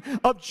appearing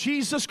of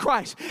Jesus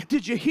Christ.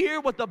 Did you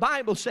hear what the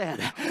Bible said?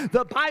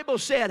 The Bible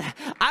said,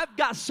 I've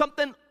got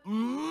something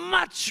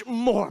much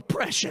more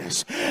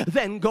precious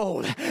than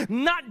gold.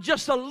 Not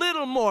just a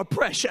little more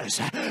precious,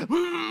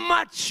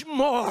 much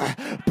more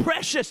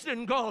precious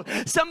than gold.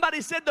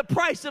 Somebody said the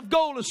price of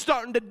gold is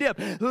starting to dip.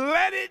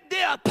 Let it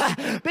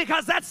dip,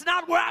 because that's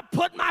not where I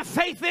put my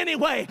faith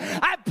anyway.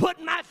 I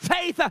put my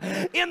faith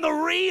in the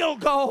real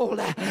gold.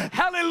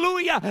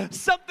 Hallelujah.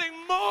 Something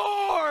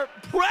more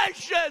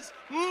precious,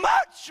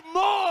 much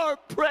more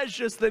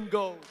precious than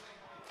gold.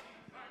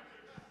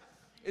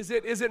 Is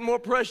it more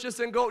precious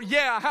than gold?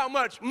 Yeah, how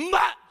much?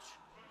 Much.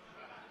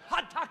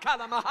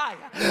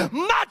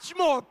 Much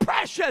more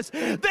precious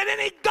than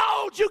any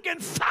gold you can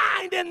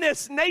find in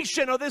this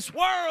nation or this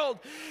world.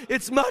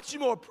 It's much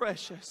more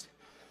precious.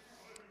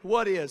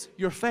 What is?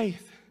 Your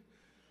faith.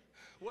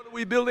 What are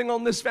we building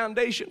on this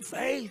foundation?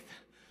 Faith.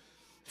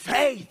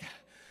 Faith.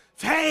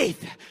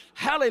 Faith.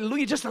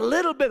 Hallelujah. Just a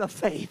little bit of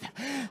faith.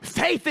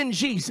 Faith in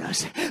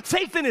Jesus.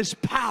 Faith in His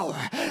power.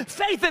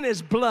 Faith in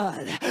His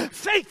blood.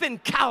 Faith in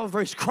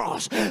Calvary's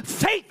cross.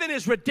 Faith in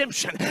His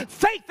redemption.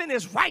 Faith in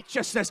His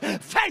righteousness.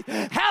 Faith.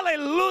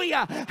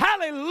 Hallelujah.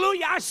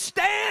 Hallelujah. I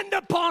stand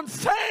upon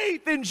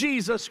faith in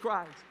Jesus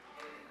Christ.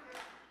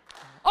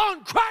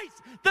 On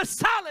Christ, the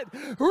solid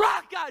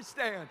rock I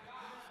stand.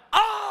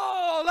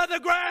 All of the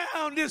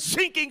ground is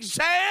sinking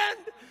sand.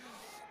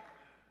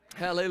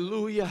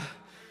 Hallelujah.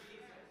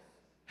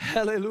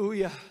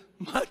 Hallelujah.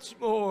 Much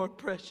more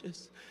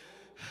precious.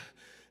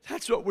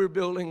 That's what we're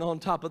building on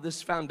top of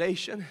this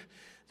foundation.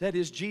 That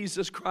is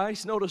Jesus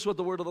Christ. Notice what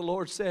the word of the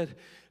Lord said.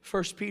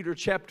 1 Peter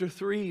chapter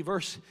 3,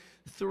 verse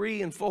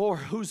 3 and 4.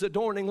 Whose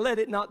adorning, let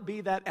it not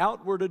be that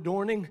outward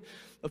adorning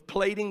of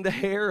plaiting the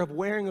hair, of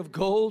wearing of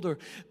gold, or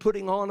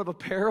putting on of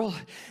apparel.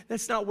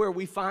 That's not where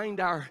we find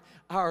our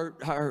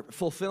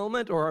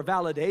fulfillment or our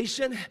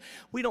validation.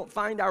 We don't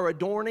find our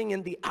adorning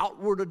in the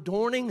outward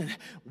adorning and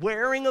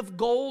wearing of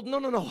gold.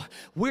 No.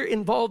 We're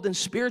involved in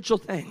spiritual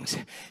things.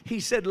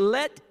 He said,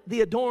 let the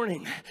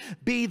adorning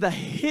be the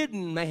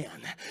hidden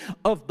man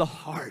of the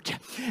heart,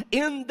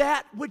 in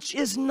that which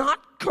is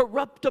not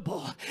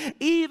corruptible,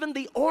 even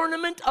the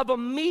ornament of a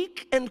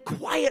meek and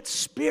quiet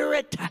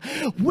spirit,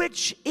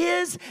 which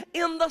is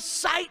in the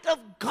sight of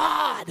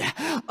God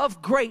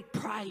of great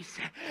price.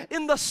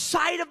 In the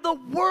sight of the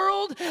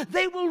world,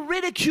 they will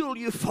ridicule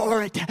you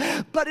for it,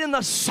 but in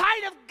the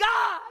sight of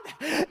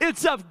God,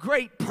 it's of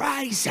great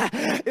price.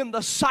 In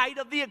the sight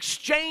of the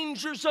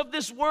exchangers of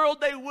this world,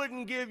 they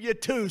wouldn't give you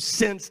 2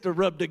 cents to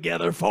rub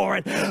together for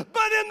it,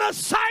 but in the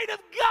sight of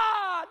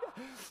God,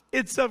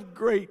 it's of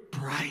great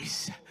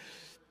price.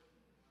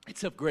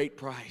 It's of great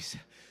price.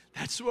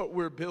 That's what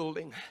we're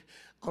building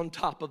on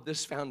top of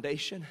this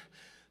foundation.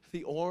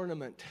 The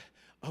ornament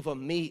of a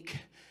meek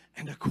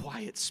and a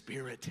quiet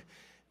spirit.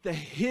 The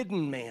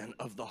hidden man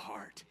of the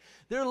heart.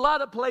 There are a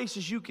lot of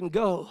places you can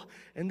go,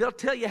 and they'll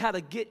tell you how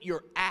to get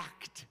your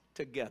act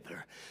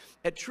together.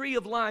 At Tree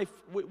of Life,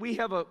 we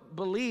have a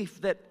belief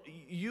that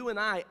you and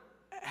I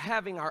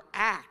having our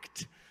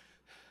act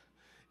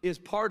is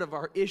part of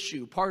our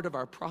issue, part of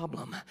our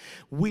problem.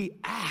 We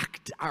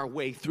act our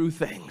way through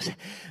things,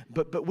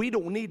 but we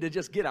don't need to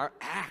just get our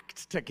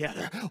act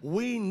together.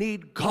 We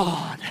need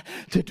God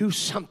to do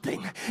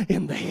something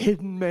in the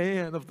hidden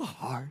man of the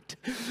heart.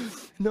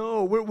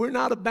 No, we're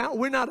not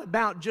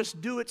about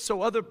just do it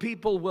so other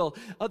people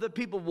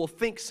will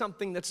think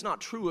something that's not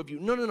true of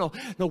you. No,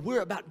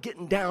 we're about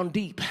getting down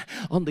deep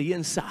on the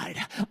inside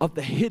of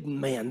the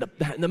hidden man,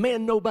 the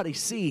man nobody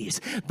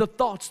sees, the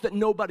thoughts that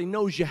nobody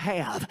knows you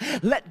have.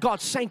 Let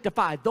God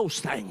sanctify those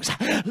things.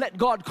 Let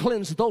God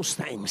cleanse those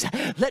things.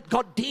 Let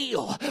God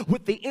deal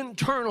with the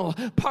internal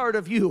part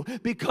of you,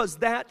 because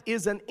that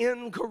is an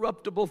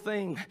incorruptible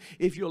thing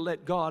if you'll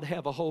let God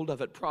have a hold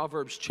of it.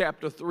 Proverbs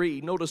chapter 3.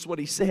 Notice what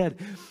he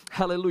said.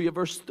 Hallelujah.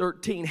 Verse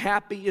 13.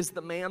 Happy is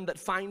the man that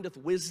findeth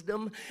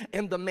wisdom,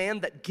 and the man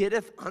that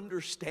getteth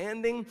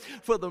understanding,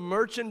 for the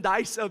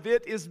merchandise of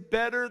it is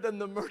better than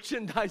the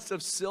merchandise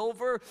of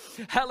silver.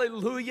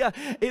 Hallelujah.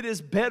 It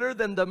is better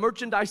than the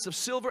merchandise of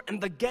silver, and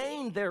the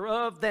gain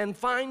thereof than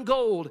fine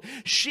gold.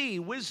 She,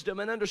 wisdom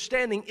and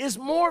understanding, is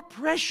more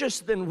precious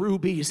than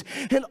rubies,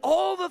 and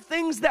all the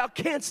things thou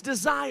canst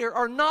desire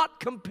are not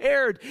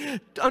compared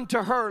unto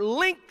her.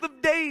 Length of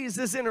days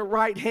is in her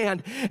right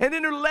hand, and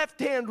in her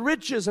left hand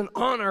riches and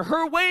honor.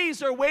 Her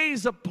ways are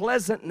ways of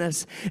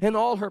pleasantness, and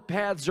all her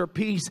paths are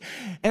peace.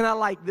 And I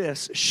like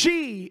this.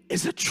 She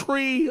is a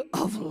tree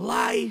of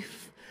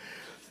life.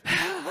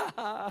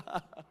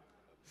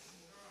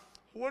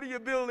 What are you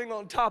building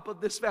on top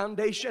of this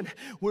foundation?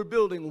 We're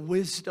building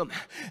wisdom,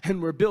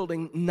 and we're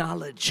building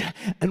knowledge,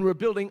 and we're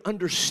building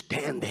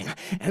understanding,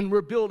 and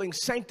we're building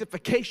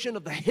sanctification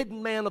of the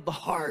hidden man of the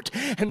heart,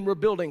 and we're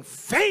building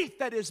faith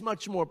that is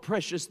much more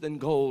precious than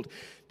gold.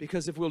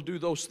 Because if we'll do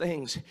those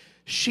things,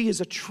 she is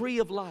a tree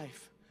of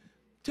life.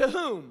 To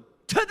whom?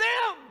 To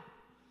them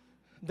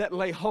that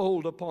lay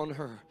hold upon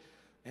her.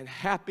 And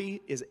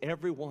happy is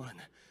everyone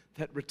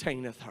that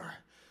retaineth her.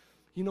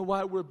 You know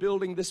why we're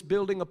building this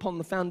building upon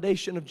the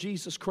foundation of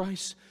Jesus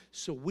Christ?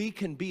 So we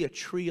can be a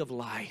tree of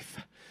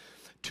life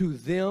to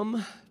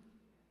them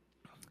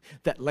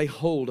that lay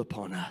hold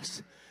upon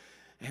us.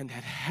 And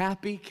that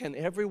happy can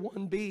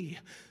everyone be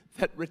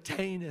that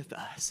retaineth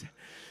us.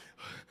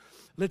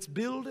 Let's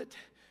build it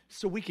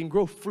so we can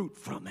grow fruit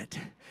from it.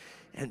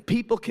 And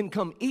people can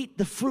come eat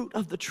the fruit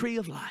of the tree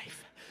of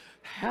life.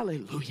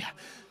 Hallelujah.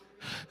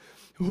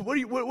 What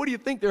do you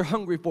think they're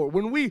hungry for?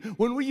 When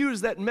we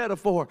use that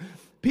metaphor,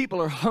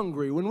 people are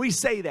hungry. When we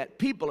say that,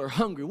 people are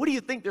hungry. What do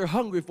you think they're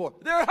hungry for?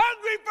 They're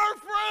hungry for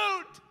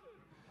fruit.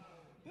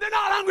 They're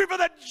not hungry for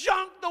the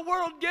junk the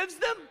world gives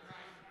them.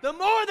 The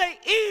more they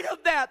eat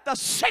of that, the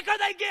sicker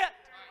they get.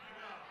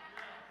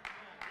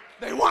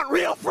 They want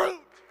real fruit.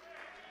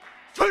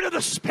 Fruit of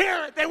the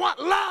Spirit. They want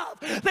love.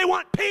 They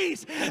want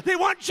peace. They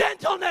want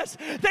gentleness.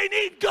 They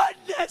need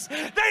goodness.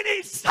 They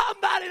need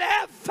somebody to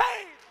have faith.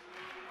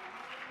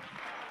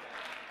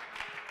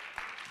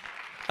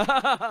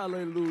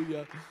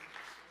 Hallelujah.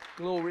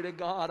 Glory to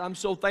God. I'm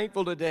so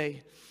thankful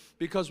today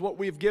because what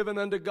we've given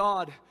unto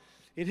God,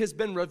 it has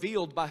been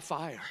revealed by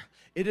fire.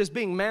 It is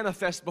being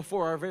manifest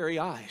before our very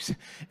eyes,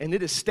 and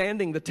it is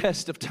standing the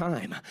test of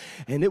time,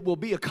 and it will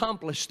be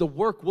accomplished. The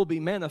work will be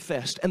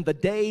manifest, and the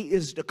day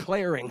is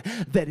declaring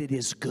that it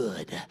is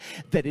good,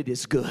 that it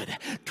is good.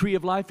 Tree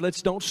of Life,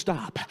 let's don't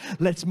stop.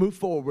 Let's move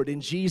forward in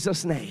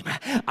Jesus' name.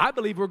 I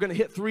believe we're going to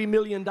hit $3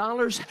 million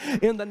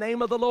in the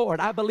name of the Lord.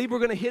 I believe we're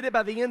going to hit it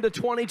by the end of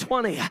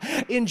 2020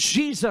 in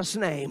Jesus'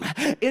 name,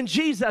 in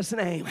Jesus'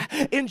 name,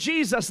 in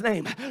Jesus'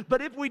 name.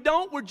 But if we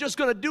don't, we're just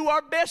going to do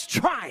our best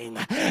trying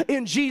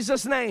in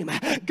Jesus' name.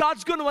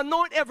 God's going to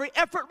anoint every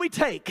effort we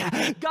take.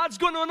 God's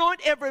going to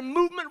anoint every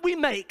movement we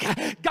make.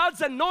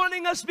 God's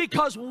anointing us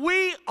because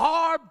we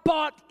are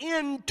bought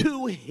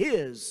into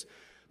His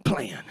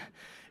plan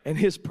and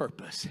His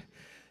purpose.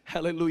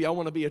 Hallelujah. I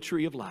want to be a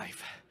tree of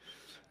life.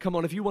 Come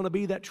on, if you want to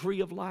be that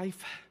tree of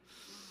life,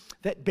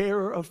 that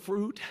bearer of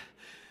fruit,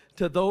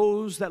 to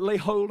those that lay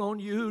hold on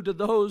you, to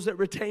those that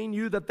retain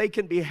you, that they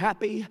can be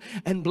happy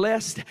and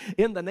blessed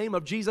in the name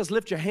of Jesus.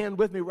 Lift your hand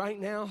with me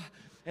right now.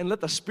 And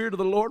let the Spirit of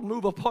the Lord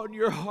move upon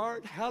your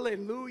heart.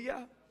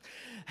 Hallelujah.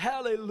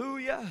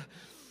 Hallelujah.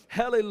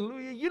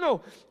 Hallelujah. You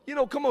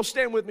know, come on,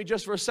 stand with me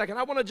just for a second.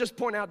 I want to just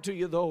point out to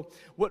you, though,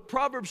 what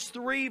Proverbs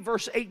 3,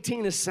 verse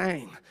 18 is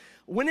saying.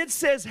 When it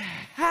says,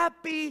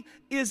 happy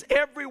is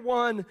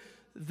everyone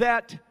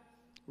that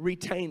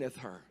retaineth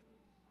her.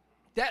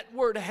 That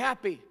word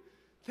happy,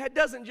 that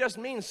doesn't just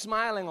mean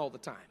smiling all the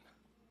time.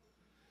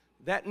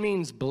 That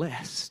means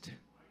blessed.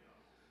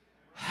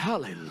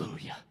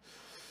 Hallelujah.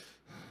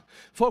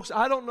 Folks,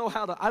 I don't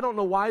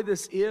know why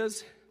this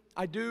is.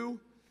 I do,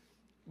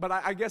 but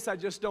I guess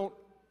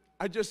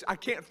I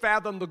can't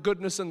fathom the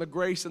goodness and the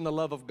grace and the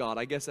love of God.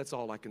 I guess that's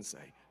all I can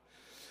say.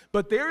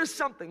 But there is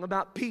something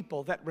about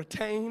people that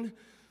retain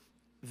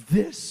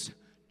this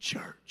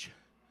church.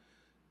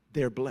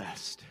 They're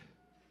blessed.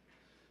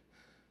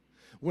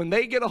 When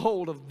they get a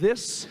hold of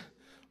this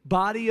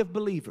body of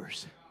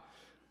believers,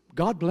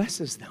 God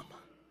blesses them.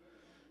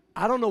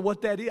 I don't know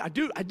what that is. I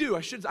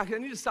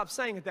need to stop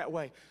saying it that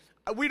way.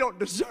 We don't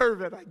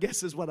deserve it, I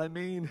guess is what I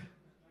mean.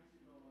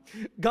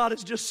 God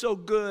is just so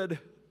good.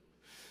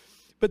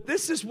 But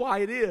this is why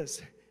it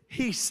is.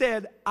 He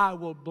said, I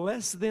will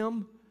bless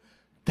them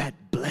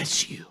that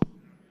bless you.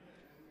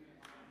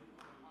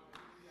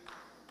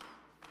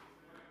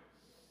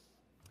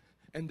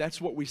 And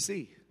that's what we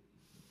see.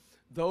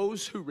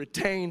 Those who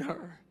retain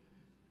her,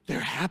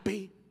 they're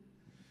happy,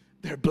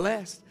 they're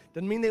blessed.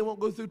 Doesn't mean they won't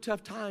go through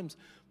tough times,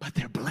 but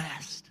they're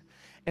blessed.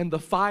 And the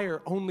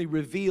fire only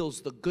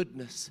reveals the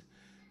goodness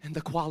and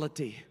the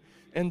quality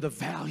and the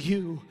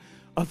value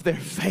of their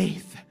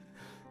faith.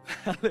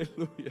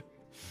 Hallelujah.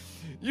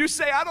 You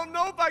say, I don't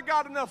know if I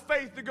got enough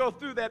faith to go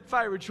through that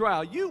fiery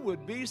trial. You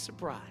would be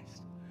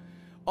surprised.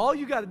 All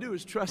you got to do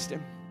is trust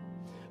Him.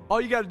 All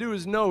you got to do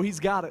is know He's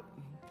got it.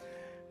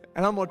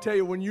 And I'm going to tell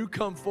you, when you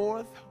come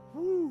forth,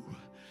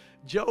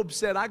 Job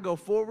said, I go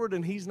forward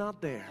and He's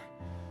not there.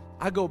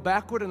 I go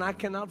backward and I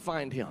cannot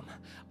find Him.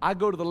 I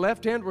go to the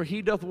left hand where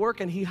He doth work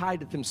and He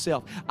hideth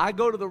Himself. I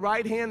go to the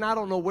right hand, I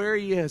don't know where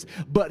He is,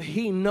 but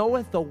He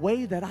knoweth the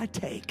way that I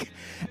take.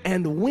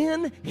 And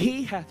when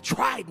He hath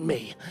tried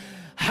me,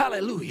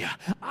 hallelujah,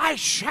 I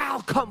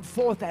shall come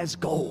forth as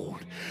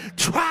gold,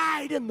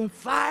 tried in the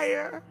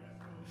fire.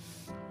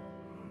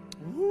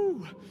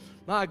 Woo.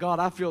 My God,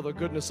 I feel the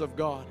goodness of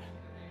God.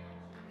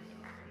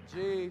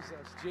 Jesus,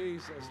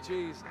 Jesus,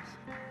 Jesus.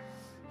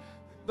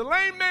 The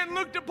lame man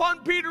looked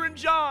upon Peter and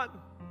John,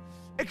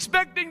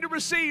 expecting to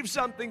receive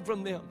something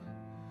from them.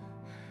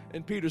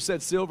 And Peter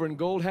said, silver and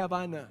gold have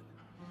I none.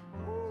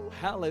 Ooh,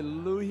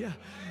 hallelujah.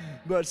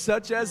 But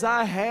such as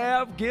I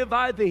have, give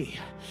I thee.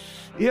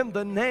 In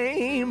the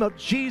name of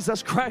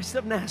Jesus Christ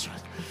of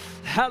Nazareth.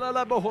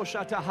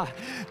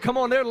 Come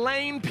on, they're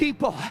lame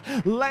people,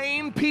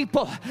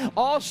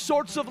 all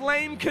sorts of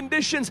lame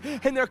conditions,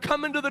 and they're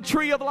coming to the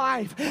tree of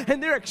life,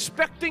 and they're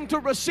expecting to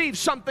receive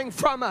something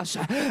from us.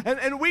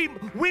 And we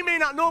may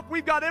not know if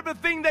we've got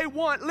everything they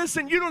want.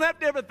 Listen, you don't have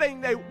to have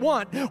everything they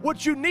want.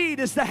 What you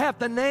need is to have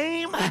the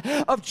name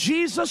of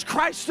Jesus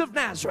Christ of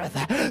Nazareth.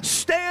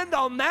 Stand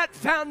on that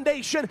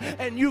foundation,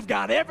 and you've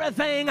got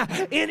everything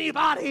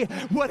anybody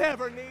would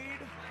ever need.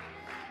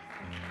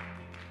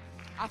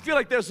 I feel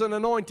like there's an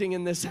anointing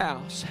in this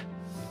house.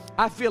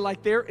 I feel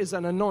like there is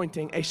an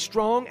anointing, a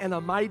strong and a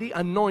mighty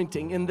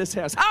anointing in this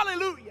house.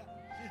 Hallelujah.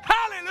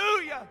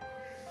 Hallelujah.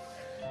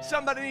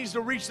 Somebody needs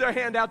to reach their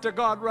hand out to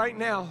God right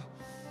now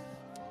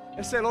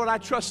and say, Lord, I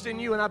trust in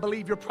you and I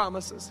believe your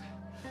promises.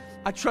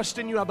 I trust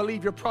in you. I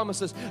believe your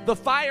promises. The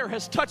fire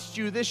has touched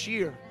you this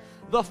year.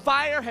 The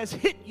fire has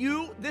hit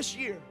you this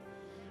year.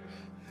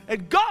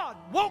 And God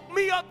woke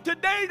me up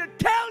today to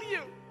tell you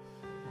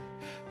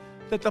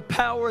that the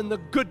power and the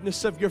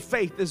goodness of your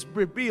faith is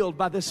revealed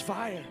by this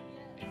fire.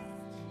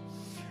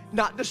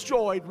 Not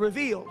destroyed,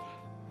 revealed.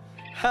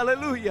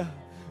 Hallelujah.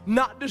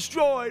 Not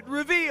destroyed,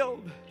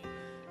 revealed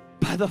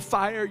by the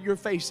fire you're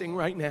facing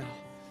right now.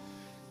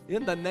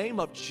 In the name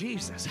of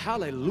Jesus.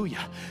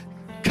 Hallelujah.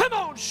 Come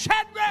on,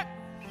 Shadrach.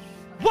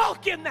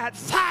 Walk in that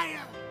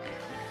fire.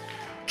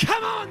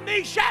 Come on,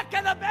 Meshach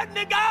and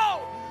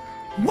Abednego.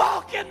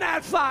 Walk in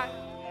that fire.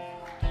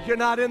 You're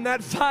not in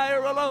that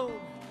fire alone.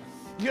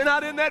 You're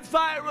not in that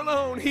fire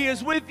alone. He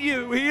is with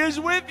you. He is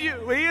with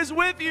you. He is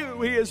with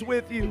you. He is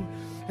with you.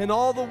 And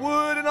all the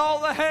wood and all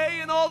the hay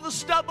and all the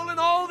stubble and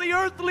all the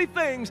earthly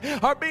things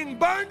are being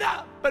burned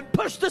up and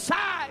pushed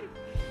aside.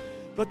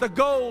 But the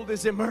gold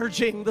is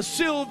emerging. The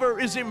silver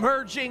is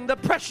emerging. The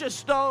precious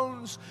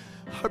stones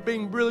are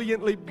being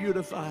brilliantly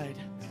beautified.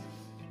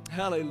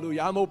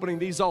 Hallelujah. I'm opening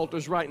these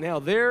altars right now.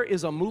 There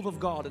is a move of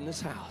God in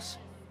this house.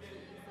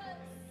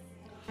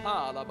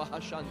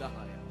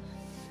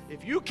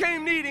 If you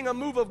came needing a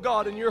move of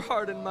God in your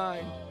heart and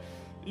mind,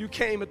 you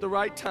came at the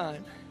right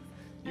time.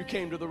 You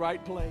came to the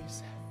right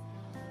place.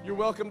 You're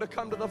welcome to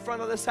come to the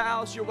front of this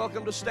house. You're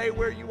welcome to stay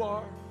where you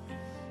are.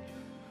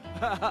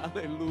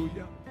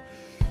 Hallelujah.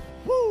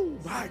 Woo,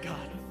 my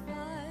God.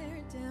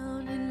 Fire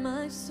down in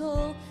my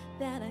soul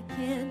that I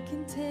can't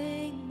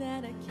contain,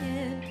 that I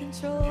can't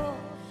control.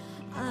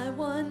 I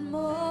want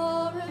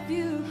more of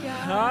you,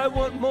 God. I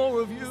want more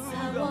of you,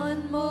 I God.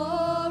 want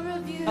more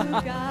of you,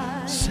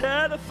 God.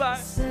 Set a fire.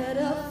 Set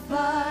a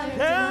fire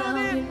down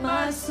in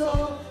my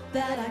soul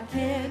that I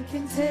can't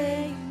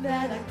contain,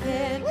 that I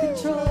can't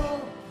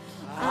control.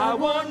 I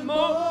want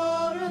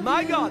more.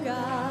 My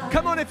God.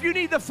 Come on, if you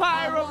need the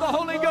fire of the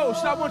Holy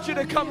Ghost, I want you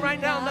to come right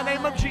now in the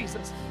name of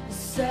Jesus.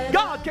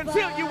 God can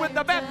fill you with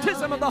the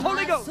baptism of the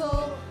Holy Ghost.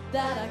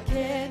 That I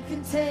can't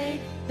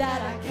contain,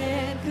 that I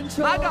can't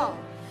control. My God.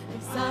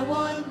 I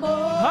want more.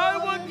 I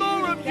want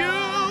more of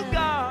you,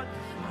 God.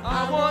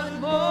 I want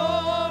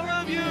more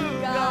of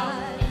you,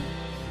 God.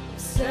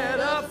 Set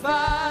a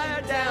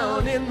fire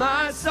down in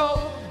my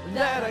soul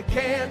that I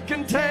can't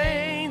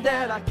contain,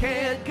 that I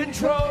can't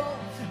control.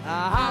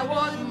 I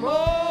want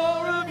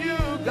more of you,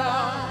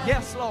 God.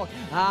 Yes, Lord.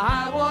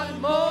 I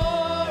want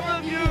more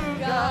of you,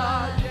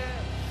 God.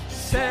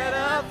 Set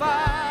a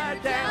fire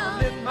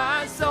down in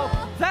my soul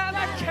that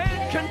I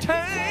can't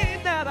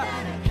contain, that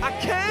I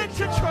can't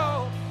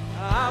control.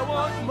 I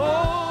want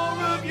more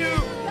of you.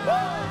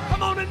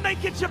 Come on and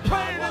make it your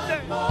prayer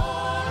today.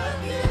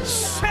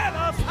 Set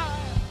a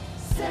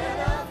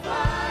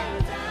fire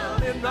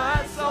down in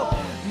my soul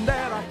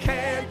that I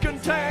can't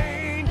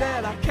contain,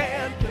 that I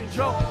can't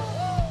control.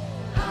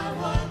 I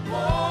want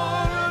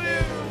more of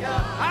you,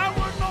 God. I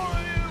want more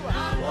of you.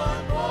 I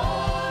want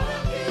more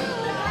of you,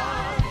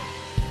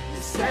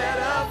 God. Set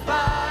a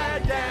fire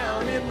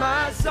down in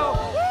my soul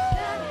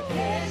that I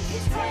can't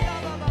contain,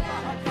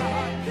 that I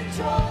can't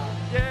control.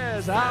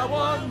 Yes, I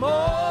want more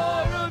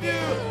of you.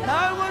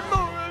 I want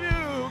more of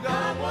you, God.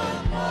 I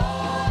want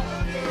more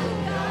of you,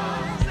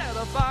 God.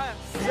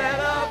 Set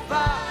a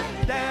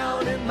fire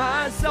down in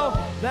my soul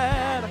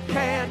that I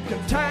can't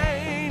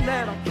contain,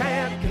 that I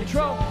can't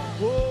control.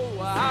 Oh,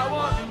 I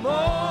want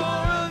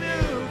more of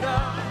you,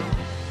 God.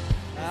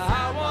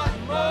 I want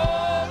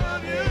more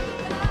of you,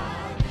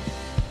 God.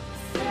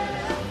 Set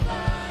a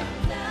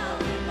fire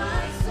down in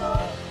my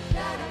soul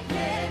that I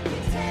can't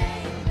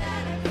contain,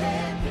 that I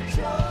can't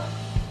control.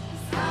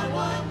 I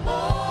want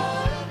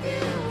more of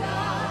you,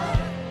 God.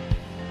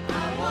 I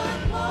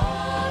want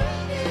more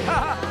of you,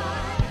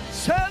 God.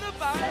 Set a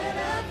fire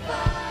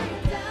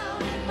down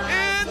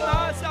in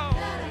my soul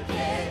that I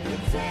can't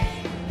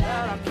contain,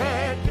 that I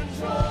can't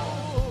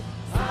control.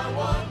 I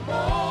want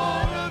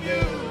more of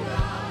you,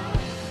 God.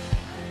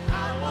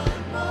 I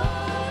want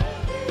more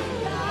of you,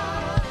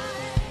 God.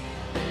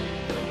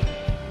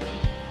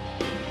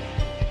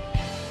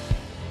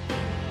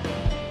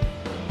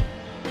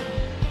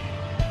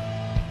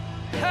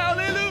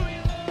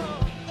 Hallelujah,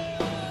 Lord.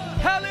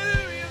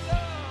 Hallelujah,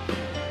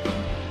 Lord.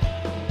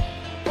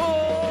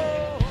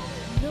 Oh,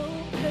 No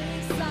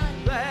place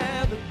I'd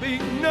rather be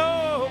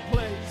no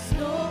place,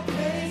 no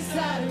place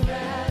I'd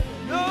rather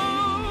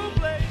no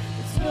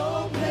place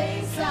no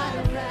place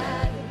I'd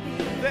rather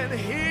be than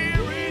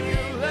here in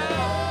your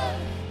love,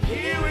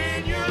 here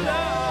in your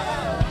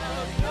love.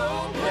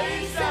 No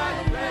place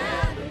I'd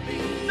rather be,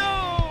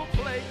 no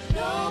place,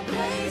 no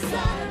place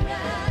I'd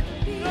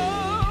rather be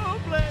no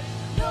place.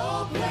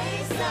 no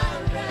place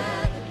I'd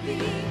rather be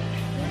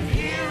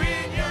Here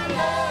in your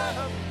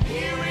love,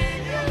 here in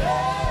your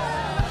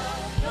love,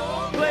 no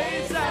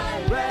place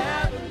I'd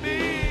rather be,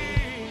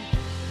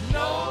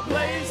 no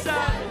place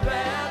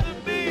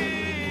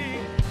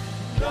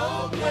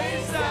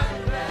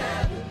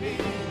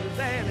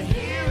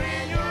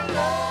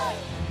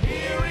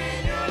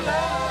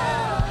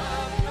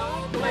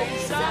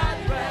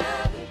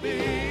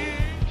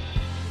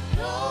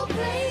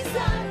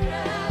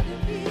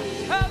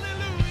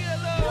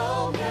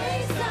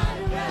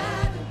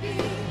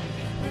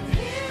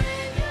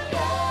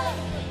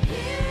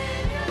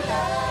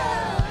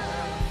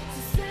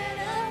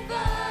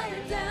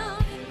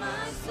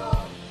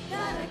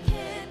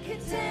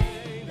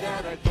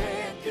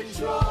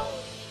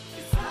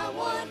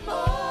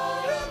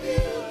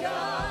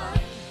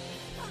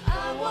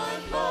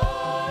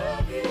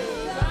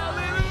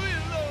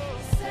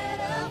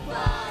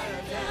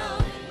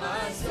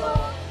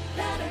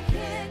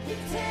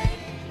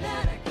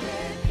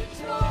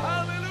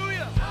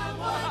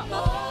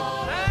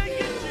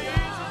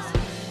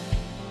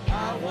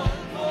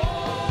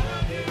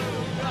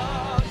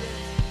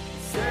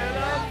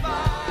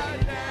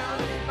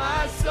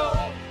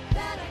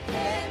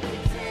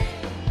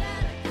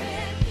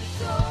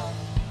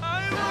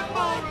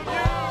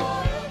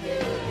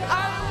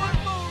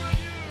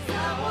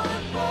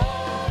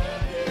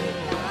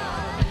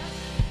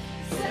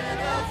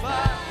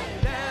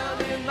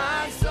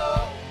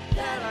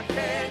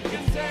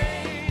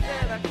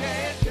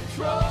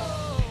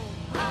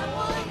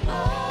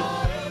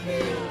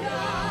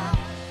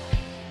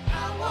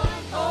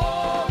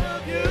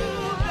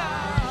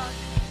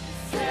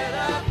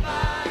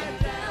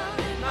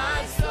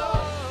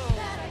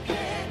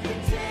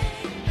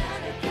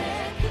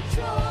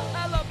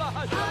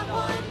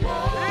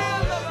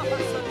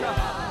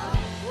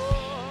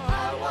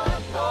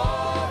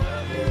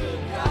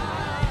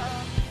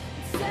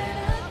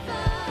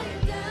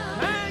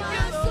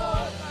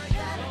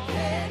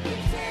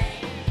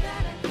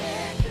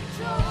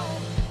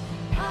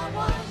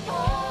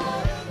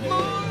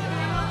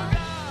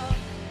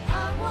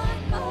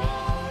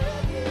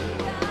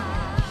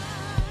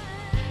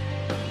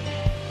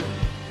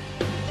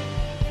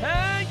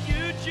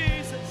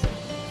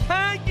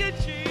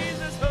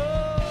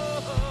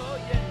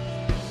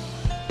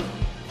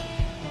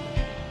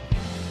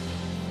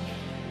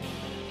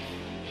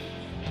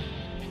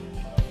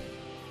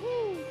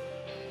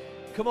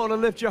Come on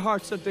and lift your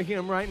hearts up to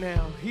Him right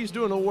now. He's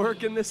doing a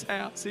work in this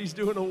house. He's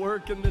doing a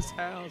work in this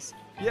house.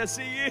 Yes,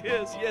 He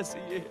is. Yes,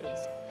 He is.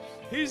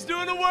 He's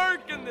doing a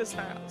work in this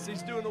house.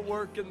 He's doing a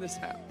work in this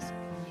house.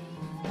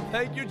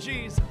 Thank you,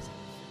 Jesus.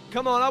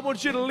 Come on, I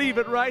want you to leave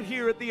it right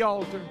here at the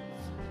altar.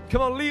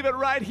 Come on, leave it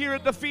right here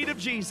at the feet of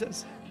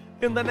Jesus.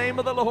 In the name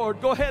of the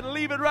Lord. Go ahead and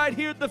leave it right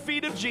here at the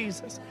feet of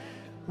Jesus.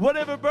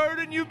 Whatever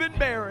burden you've been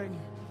bearing,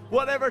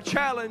 whatever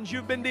challenge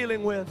you've been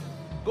dealing with,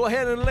 go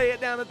ahead and lay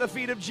it down at the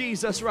feet of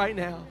Jesus right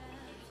now.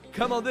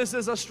 Come on, this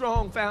is a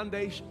strong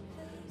foundation.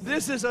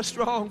 This is a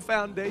strong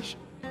foundation.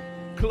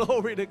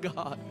 Glory to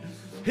God.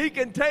 He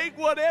can take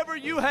whatever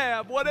you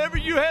have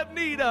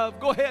need of.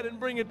 Go ahead and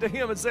bring it to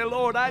Him and say,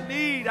 Lord, I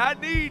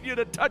need you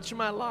to touch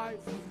my life.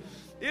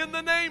 In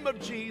the name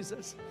of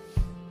Jesus.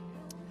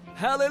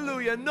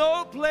 Hallelujah.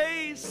 No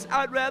place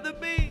I'd rather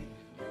be.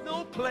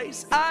 No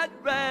place I'd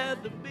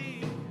rather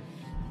be.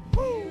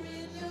 Woo.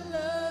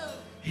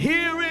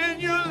 Here in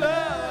your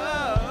love.